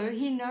also,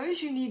 He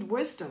knows you need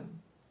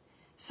wisdom.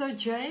 So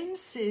James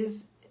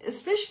says,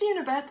 especially in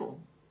a battle,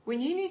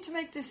 when you need to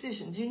make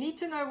decisions, you need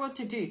to know what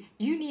to do.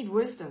 You need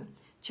wisdom.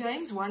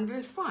 James 1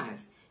 verse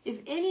 5. If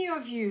any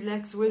of you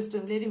lacks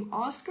wisdom, let him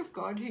ask of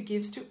God, who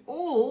gives to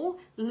all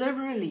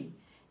liberally,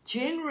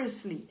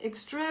 generously,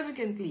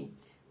 extravagantly,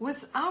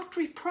 without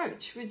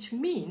reproach, which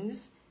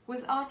means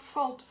without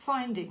fault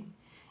finding,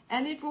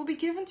 and it will be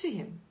given to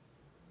him.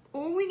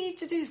 All we need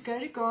to do is go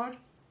to God,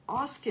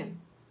 ask Him.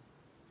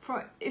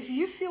 For if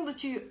you feel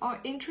that you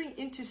are entering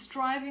into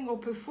striving or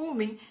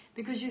performing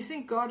because you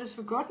think God has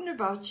forgotten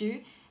about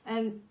you,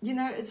 and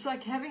it's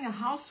like having a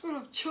house full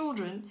of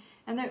children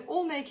and they're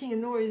all making a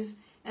noise,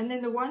 and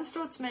then the one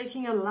starts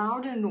making a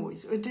louder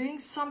noise or doing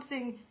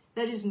something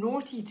that is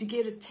naughty to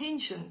get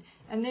attention,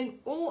 and then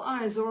all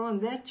eyes are on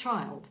that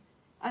child.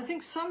 I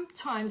think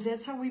sometimes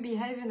that's how we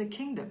behave in the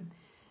kingdom.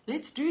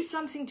 Let's do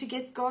something to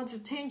get God's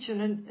attention,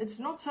 and it's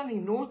not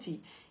something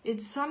naughty.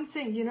 It's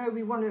something,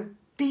 we want to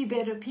be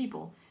better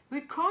people.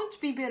 We can't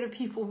be better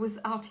people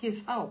without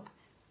His help.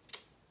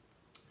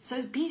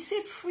 So be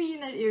set free in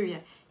that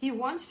area. He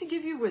wants to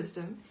give you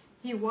wisdom.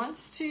 He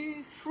wants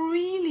to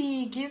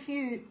freely give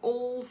you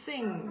all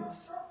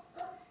things.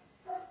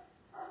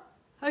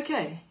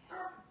 Okay.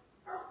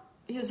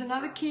 Here's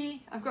another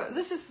key. I've got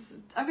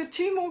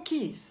 2 more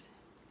keys.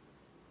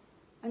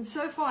 And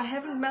so far I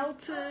haven't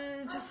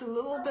melted, just a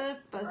little bit,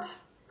 but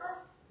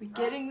we're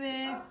getting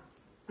there.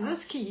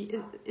 This key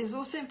is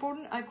also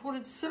important. I call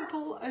it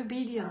simple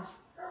obedience.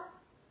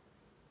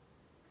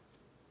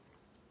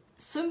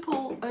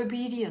 Simple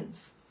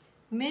obedience.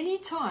 Many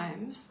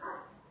times,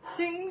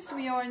 things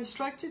we are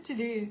instructed to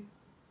do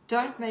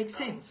don't make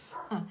sense.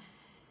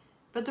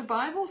 But the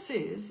Bible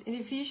says in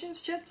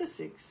Ephesians chapter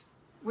 6,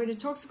 when it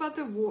talks about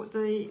the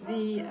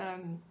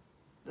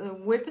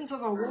weapons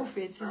of our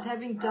warfare, it says,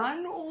 having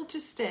done all to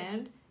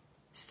stand,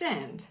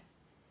 stand.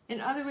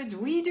 In other words,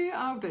 we do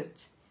our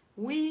bit.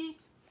 We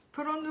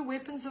put on the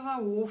weapons of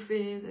our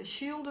warfare, the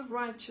shield of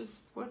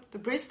the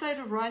breastplate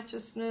of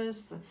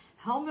righteousness, the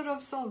helmet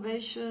of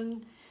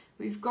salvation.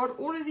 We've got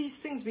all of these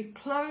things. We're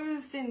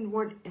clothed in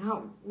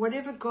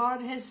whatever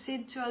God has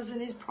said to us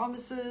in His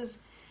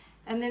promises.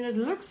 And then it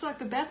looks like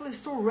the battle is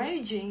still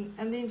raging,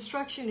 and the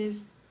instruction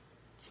is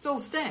still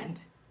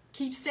stand.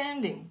 Keep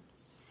standing.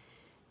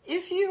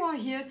 If you are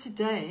here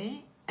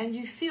today and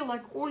you feel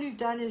like all you've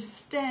done is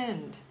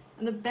stand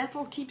and the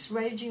battle keeps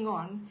raging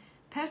on,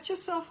 pat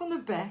yourself on the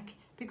back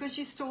because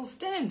you're still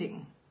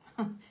standing.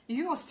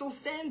 You are still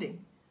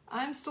standing.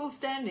 I'm still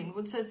standing.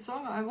 What's that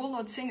song? I will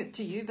not sing it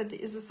to you, but there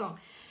is a song.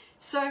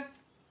 So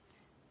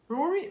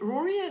Rory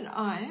and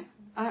I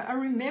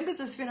remember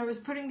this when I was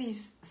putting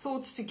these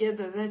thoughts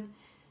together, that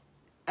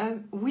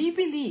we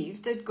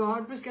believed that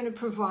God was going to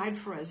provide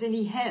for us, and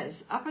He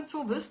has. Up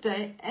until this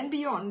day and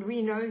beyond,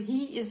 we know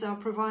He is our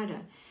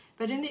provider.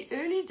 But in the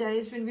early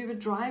days when we were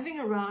driving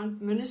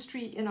around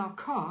ministry in our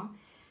car,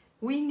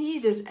 we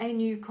needed a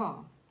new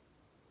car.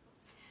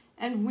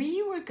 And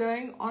we were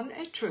going on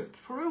a trip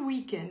for a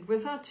weekend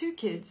with our 2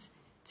 kids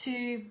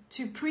to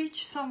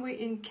preach somewhere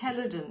in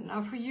Caledon.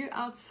 Now, for you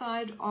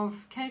outside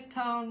of Cape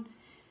Town,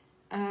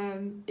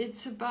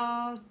 it's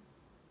about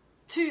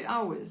 2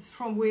 hours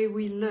from where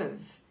we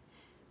live.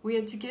 We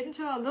had to get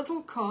into our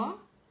little car.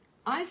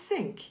 I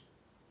think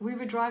we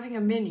were driving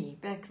a Mini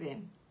back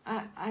then.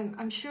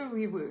 I'm sure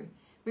we were.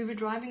 We were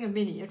driving a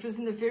Mini. It was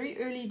in the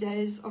very early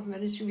days of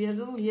ministry. We had a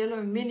little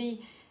yellow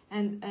Mini,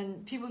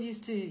 and people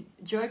used to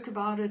joke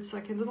about it. It's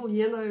like a little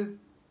yellow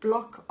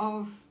block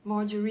of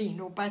margarine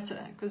or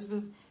butter, because it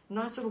was a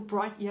nice little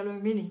bright yellow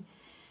Mini.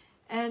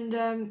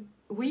 And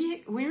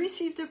we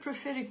received a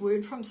prophetic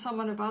word from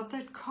someone about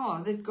that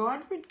car, that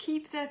God would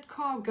keep that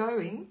car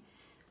going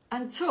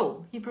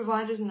until He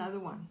provided another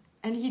one.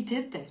 And He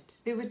did that.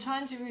 There were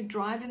times we would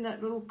drive in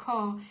that little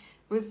car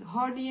with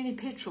hardly any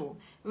petrol.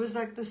 It was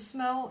like the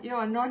smell,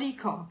 a noddy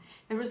car.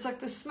 It was like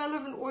the smell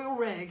of an oil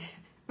rag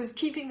with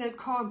keeping that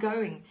car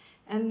going.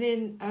 And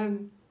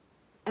then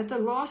at the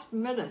last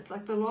minute,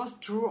 like the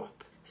last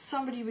drop,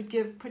 somebody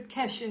would put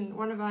cash in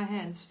one of our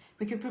hands.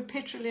 We could put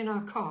petrol in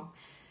our car.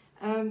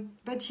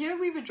 But here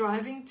we were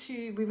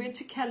we went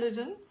to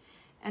Caledon,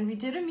 and we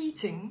did a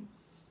meeting,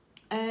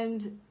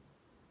 and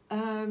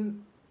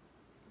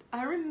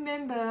I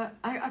remember,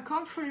 I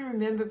can't fully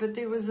remember, but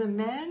there was a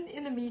man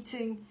in the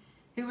meeting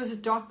who was a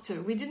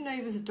doctor. We didn't know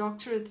he was a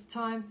doctor at the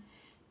time,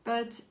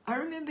 but I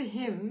remember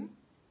him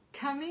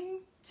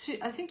coming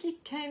I think he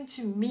came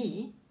to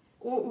me,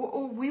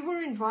 or we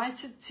were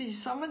invited to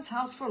someone's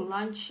house for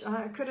lunch.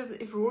 I could have,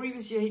 if Rory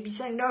was here, he'd be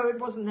saying, no, it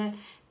wasn't that,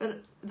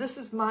 but this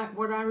is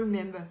what I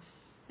remember.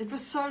 It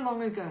was so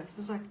long ago. It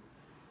was like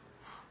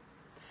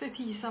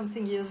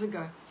 30-something years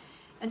ago.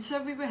 And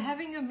so we were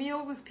having a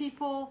meal with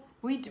people.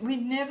 We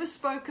never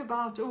spoke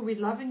about, we'd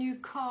love a new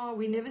car.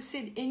 We never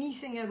said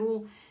anything at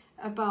all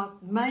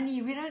about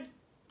money. We don't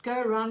go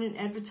around and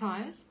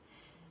advertise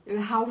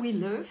how we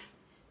live.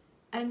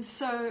 And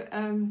so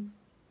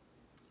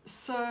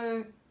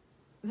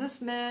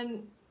this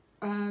man,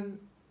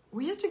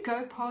 we had to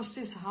go past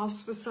his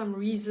house for some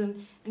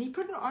reason, and he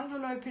put an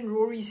envelope in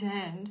Rory's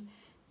hand,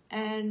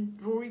 and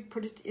Rory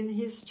put it in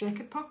his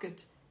jacket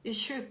pocket, his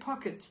shirt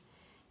pocket.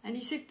 And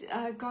he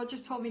said, God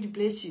just told me to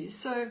bless you.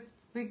 So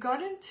we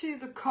got into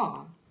the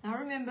car. I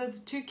remember the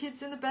 2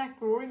 kids in the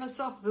back, Rory,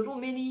 myself, little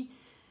Mini.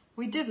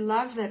 We did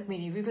love that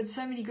Mini. We've got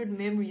so many good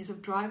memories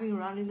of driving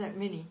around in that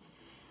Mini.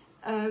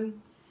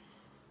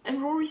 And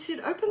Rory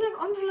said, open that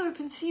envelope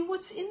and see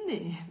what's in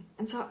there.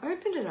 And so I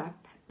opened it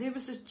up. There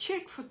was a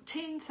check for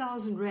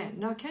 10,000 Rand.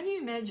 Now, can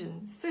you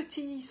imagine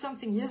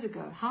 30-something years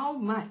ago how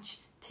much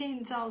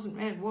 10,000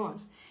 Rand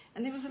was?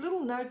 And there was a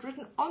little note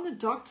written on the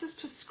doctor's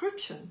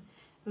prescription.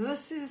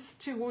 This is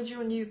towards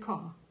your new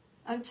car.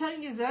 I'm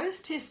telling you,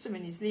 those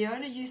testimonies,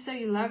 Leona, you say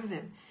you love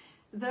them.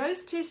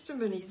 those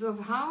testimonies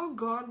of how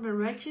God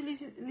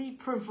miraculously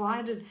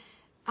provided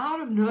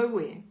out of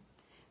nowhere.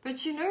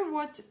 But you know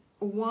what?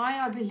 Why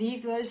I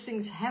believe those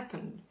things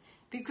happened?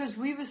 Because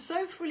we were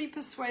so fully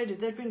persuaded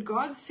that when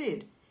God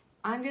said,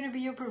 I'm going to be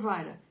your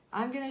provider,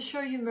 I'm going to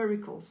show you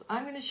miracles,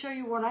 I'm going to show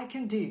you what I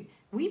can do,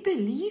 we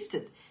believed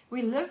it.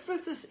 We lived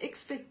with this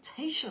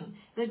expectation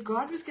that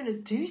God was going to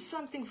do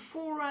something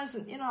for us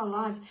and in our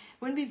lives.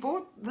 When we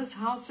bought this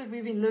house that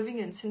we've been living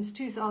in since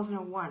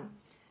 2001,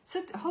 it's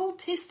a whole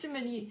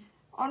testimony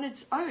on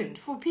its own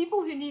for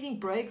people who are needing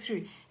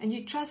breakthrough and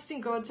you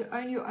trusting God to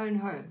own your own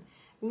home.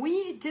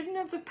 We didn't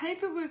have the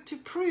paperwork to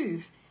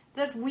prove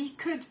that we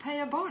could pay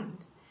a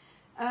bond.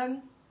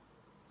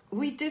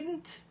 We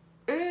didn't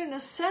earn a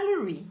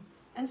salary,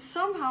 and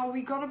somehow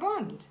we got a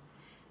bond.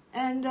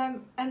 And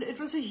it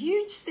was a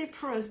huge step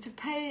for us to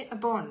pay a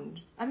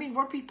bond. I mean,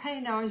 what we pay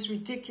now is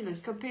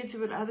ridiculous compared to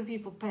what other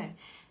people pay.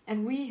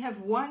 And we have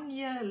 1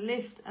 year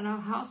left, and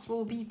our house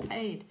will be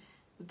paid.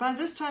 By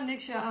this time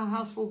next year, our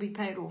house will be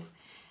paid off.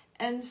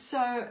 And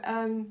so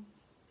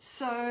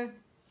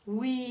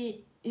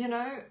we, you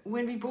know,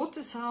 when we bought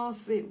this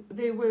house,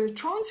 there were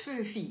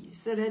transfer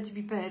fees that had to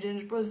be paid. And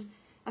it was,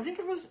 I think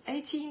it was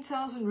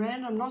 18,000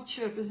 Rand. I'm not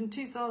sure. It was in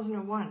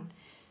 2001.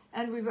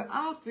 And we were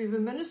out, we were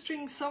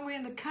ministering somewhere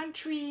in the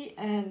country,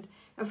 and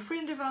a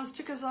friend of ours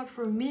took us out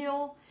for a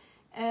meal.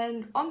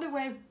 And on the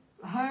way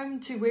home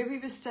to where we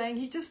were staying,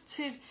 he just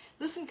said,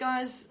 listen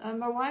guys,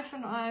 my wife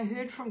and I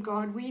heard from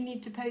God, we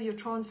need to pay your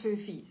transfer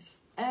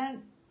fees.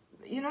 And,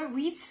 you know,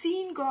 we've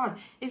seen God.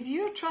 If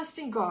you're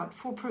trusting God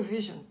for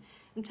provision,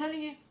 I'm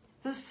telling you,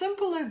 the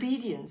simple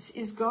obedience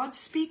is God,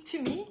 speak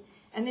to me,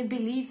 and then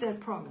believe that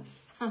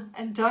promise.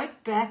 And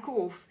don't back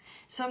off.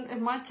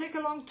 It might take a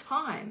long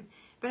time,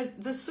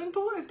 but the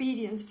simple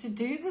obedience to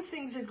do the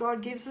things that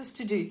God gives us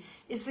to do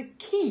is the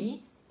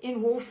key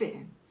in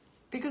warfare.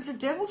 Because the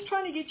devil's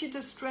trying to get you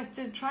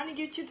distracted, trying to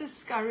get you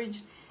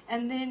discouraged,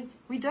 and then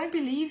we don't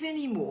believe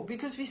anymore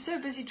because we're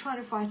so busy trying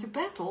to fight a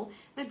battle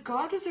that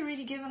God has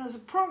already given us a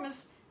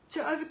promise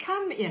to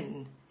overcome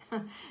in.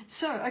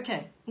 So,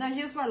 okay, now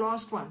here's my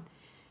last one.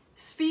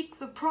 Speak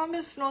the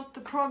promise, not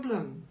the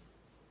problem.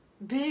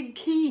 Big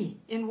key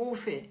in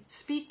warfare.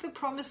 Speak the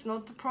promise,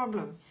 not the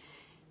problem.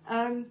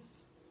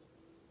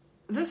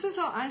 This is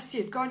how I see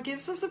it. God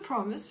gives us a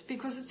promise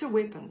because it's a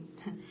weapon.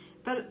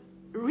 But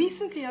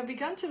recently I've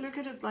begun to look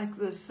at it like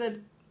this, that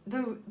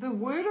the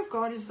word of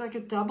God is like a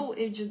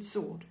double-edged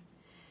sword.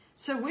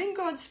 So when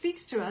God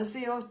speaks to us,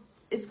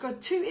 it's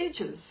got two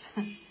edges.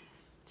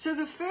 So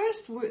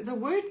the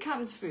word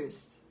comes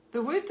first.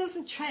 The word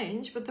doesn't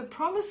change, but the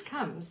promise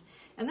comes.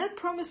 And that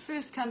promise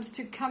first comes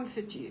to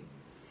comfort you.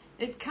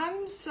 It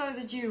comes so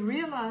that you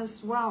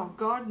realize, wow,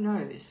 God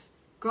knows.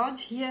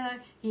 God's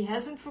here. He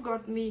hasn't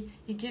forgotten me.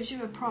 He gives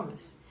you a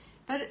promise.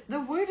 But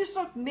the word is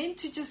not meant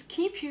to just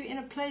keep you in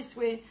a place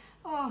where,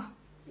 oh,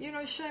 you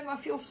know, shame, I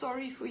feel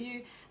sorry for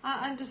you.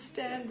 I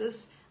understand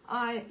this.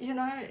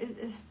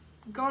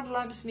 God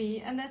loves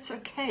me, and that's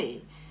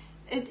okay.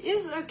 It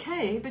is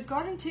okay, but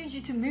God intends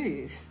you to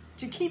move,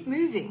 to keep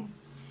moving.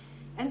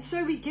 And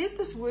so we get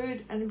this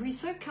word, and we're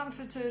so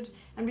comforted,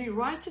 and we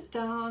write it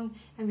down,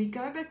 and we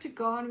go back to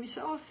God, and we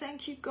say, oh,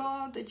 thank you,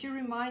 God, that you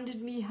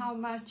reminded me how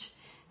much,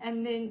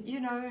 and then,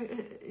 you know,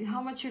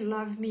 how much you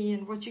love me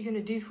and what you're going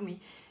to do for me.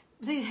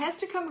 There has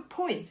to come a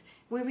point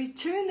where we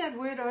turn that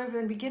word over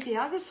and we get the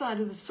other side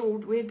of the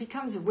sword where it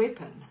becomes a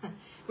weapon,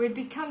 where it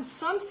becomes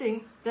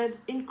something that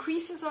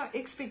increases our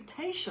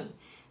expectation.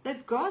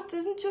 That God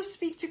didn't just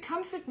speak to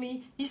comfort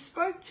me, He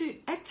spoke to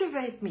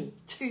activate me,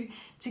 to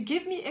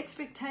give me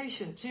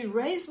expectation, to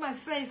raise my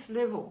faith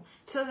level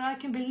so that I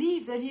can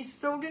believe that He's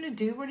still going to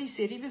do what He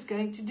said He was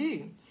going to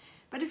do.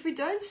 But if we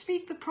don't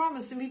speak the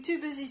promise and we're too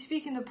busy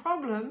speaking the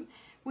problem,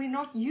 we're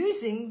not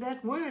using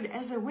that word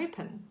as a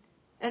weapon.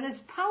 And it's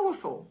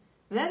powerful.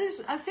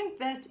 I think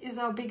that is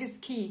our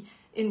biggest key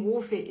in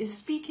warfare, is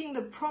speaking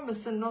the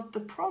promise and not the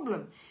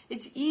problem.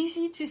 It's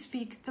easy to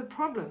speak the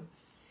problem.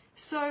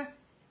 So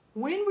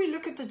when we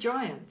look at the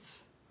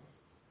giants,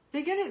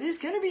 there's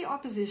going to be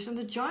opposition.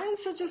 The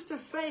giants are just a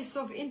face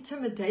of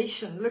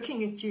intimidation,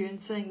 looking at you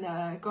and saying,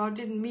 no, God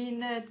didn't mean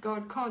that.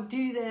 God can't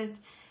do that.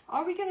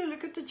 Are we going to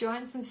look at the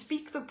giants and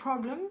speak the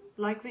problem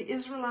like the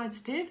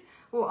Israelites did?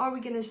 Or are we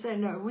going to say,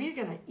 no, we're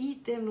going to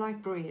eat them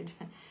like bread?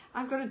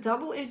 I've got a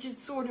double-edged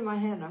sword in my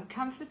hand. I'm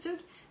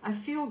comforted. I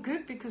feel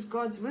good because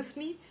God's with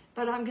me,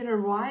 but I'm going to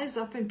rise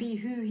up and be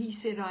who He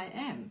said I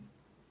am.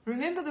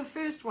 Remember the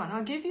first one.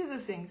 I'll give you the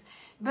things.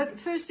 But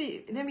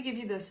firstly, let me give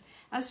you this.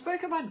 I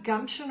spoke about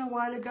gumption a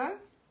while ago.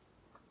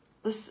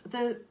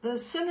 The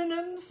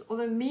synonyms or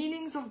the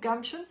meanings of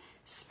gumption: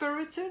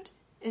 spirited,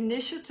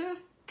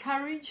 initiative,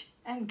 courage,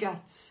 and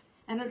guts.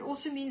 And it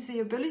also means the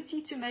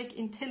ability to make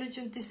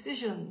intelligent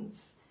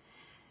decisions.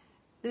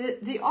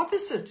 The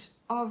opposite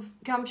of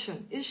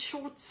gumption is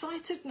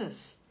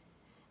short-sightedness.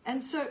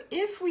 And so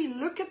if we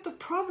look at the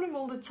problem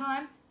all the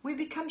time, we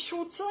become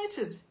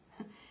short-sighted.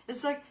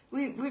 It's like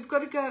we've got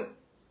to go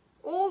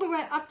all the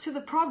way up to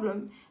the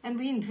problem, and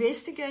we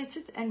investigate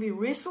it and we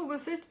wrestle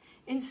with it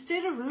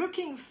instead of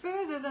looking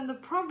further than the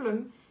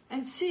problem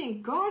and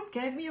seeing God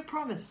gave me a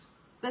promise.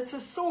 That's a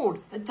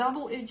sword, a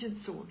double-edged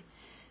sword.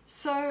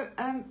 So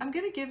I'm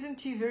going to give them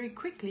to you very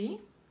quickly.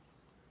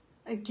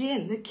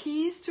 Again, the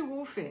keys to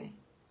warfare.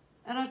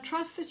 And I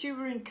trust that you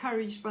were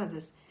encouraged by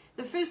this.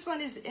 The first one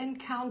is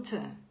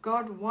encounter.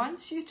 God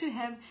wants you to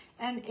have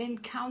an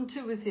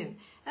encounter with him.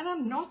 And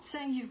I'm not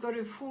saying you've got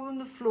to fall on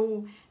the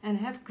floor and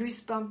have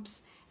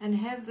goosebumps and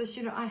have this,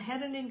 I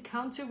had an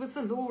encounter with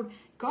the Lord.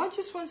 God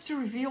just wants to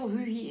reveal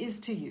who he is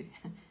to you.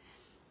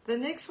 The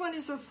next one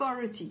is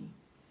authority.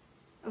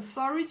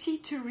 Authority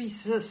to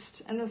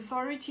resist and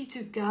authority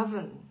to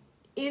govern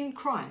in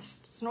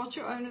Christ. It's not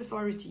your own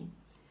authority.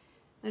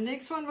 The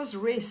next one was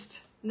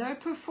rest. No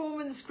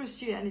performance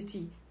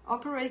Christianity.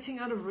 Operating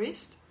out of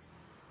rest.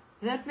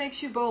 That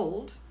makes you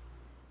bold.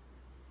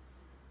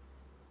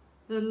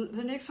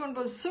 The next one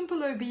was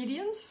simple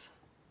obedience.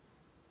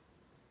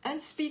 And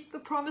speak the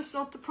promise,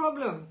 not the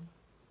problem.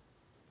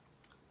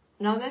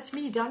 Now that's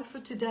me done for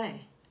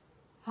today.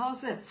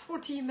 How's that?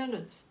 40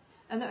 minutes.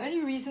 And the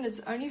only reason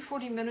it's only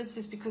 40 minutes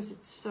is because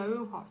it's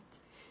so hot.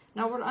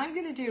 Now what I'm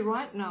going to do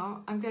right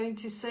now, I'm going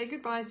to say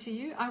goodbye to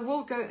you. I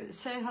will go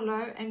say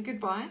hello and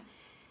goodbye.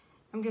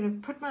 I'm going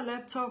to put my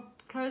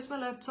laptop, close my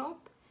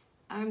laptop.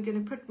 I'm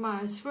going to put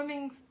my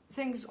swimming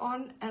things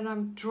on, and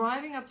I'm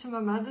driving up to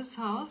my mother's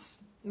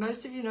house.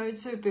 Most of you know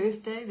it's her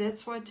birthday.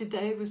 That's why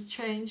today was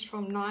changed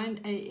from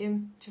 9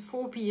 a.m. to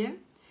 4 p.m.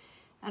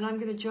 And I'm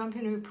going to jump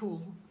in her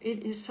pool.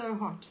 It is so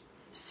hot.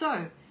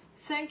 So,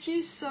 thank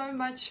you so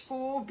much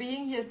for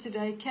being here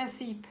today.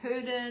 Kathy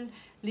Purden,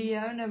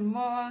 Leona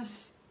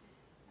Moss.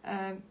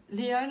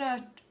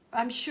 Leona,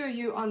 I'm sure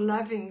you are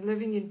loving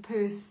living in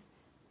Perth.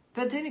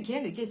 But then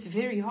again, it gets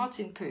very hot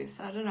in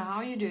Perth. I don't know how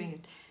you're doing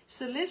it.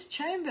 Celeste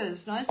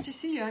Chambers, nice to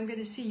see you. I'm going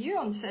to see you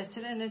on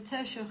Saturday.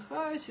 Natasha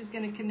Gross is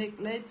going to connect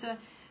later.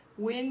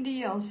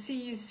 Wendy, I'll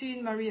see you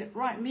soon. Maria,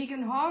 right,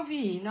 Megan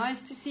Harvey,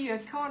 nice to see you. I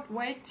can't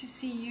wait to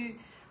see you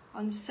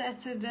on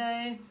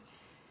Saturday.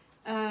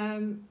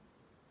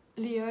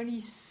 Leonie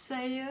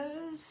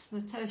Sayers,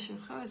 Natasha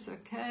Gross,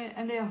 okay.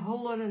 And there are a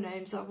whole lot of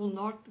names I will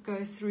not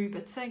go through,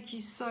 but thank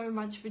you so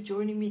much for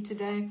joining me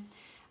today.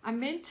 I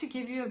meant to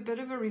give you a bit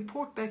of a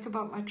report back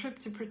about my trip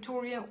to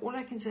Pretoria. All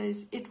I can say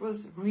is it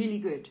was really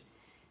good.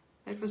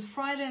 It was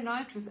Friday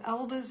night with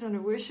elders and a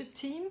worship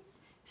team.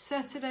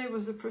 Saturday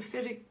was a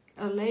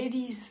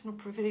ladies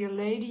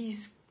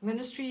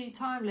ministry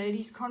time,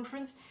 ladies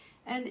conference.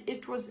 And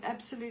it was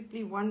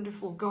absolutely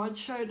wonderful. God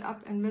showed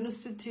up and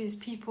ministered to his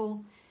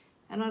people.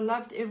 And I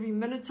loved every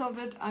minute of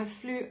it. I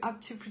flew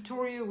up to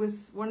Pretoria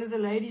with one of the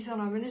ladies on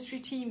our ministry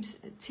team,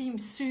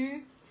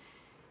 Sue.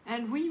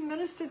 And we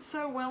ministered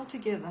so well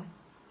together.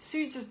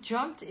 Sue just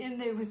jumped in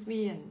there with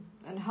me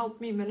and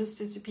helped me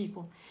minister to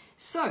people.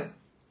 So,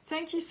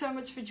 thank you so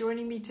much for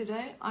joining me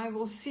today. I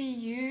will see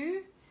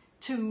you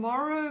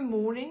tomorrow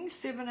morning,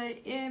 7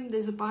 a.m.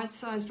 There's a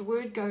bite-sized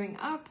word going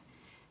up.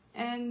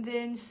 And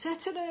then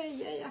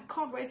Saturday, I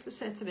can't wait for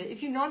Saturday.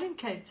 If you're not in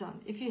Cape Town,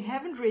 if you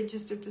haven't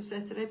registered for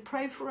Saturday,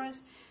 pray for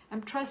us.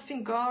 I'm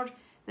trusting God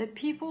that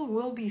people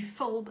will be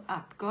filled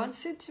up. God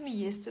said to me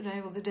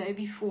yesterday or the day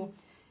before,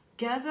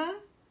 gather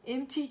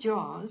empty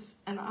jars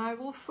and I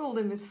will fill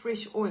them with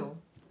fresh oil.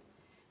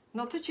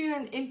 Not that you're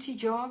an empty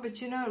jar,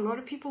 but a lot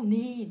of people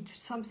need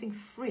something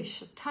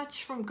fresh, a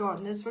touch from God.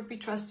 And that's what we're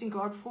trusting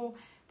God for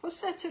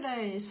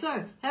Saturday.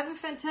 So have a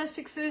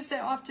fantastic Thursday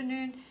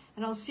afternoon,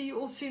 and I'll see you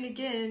all soon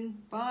again.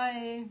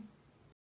 Bye.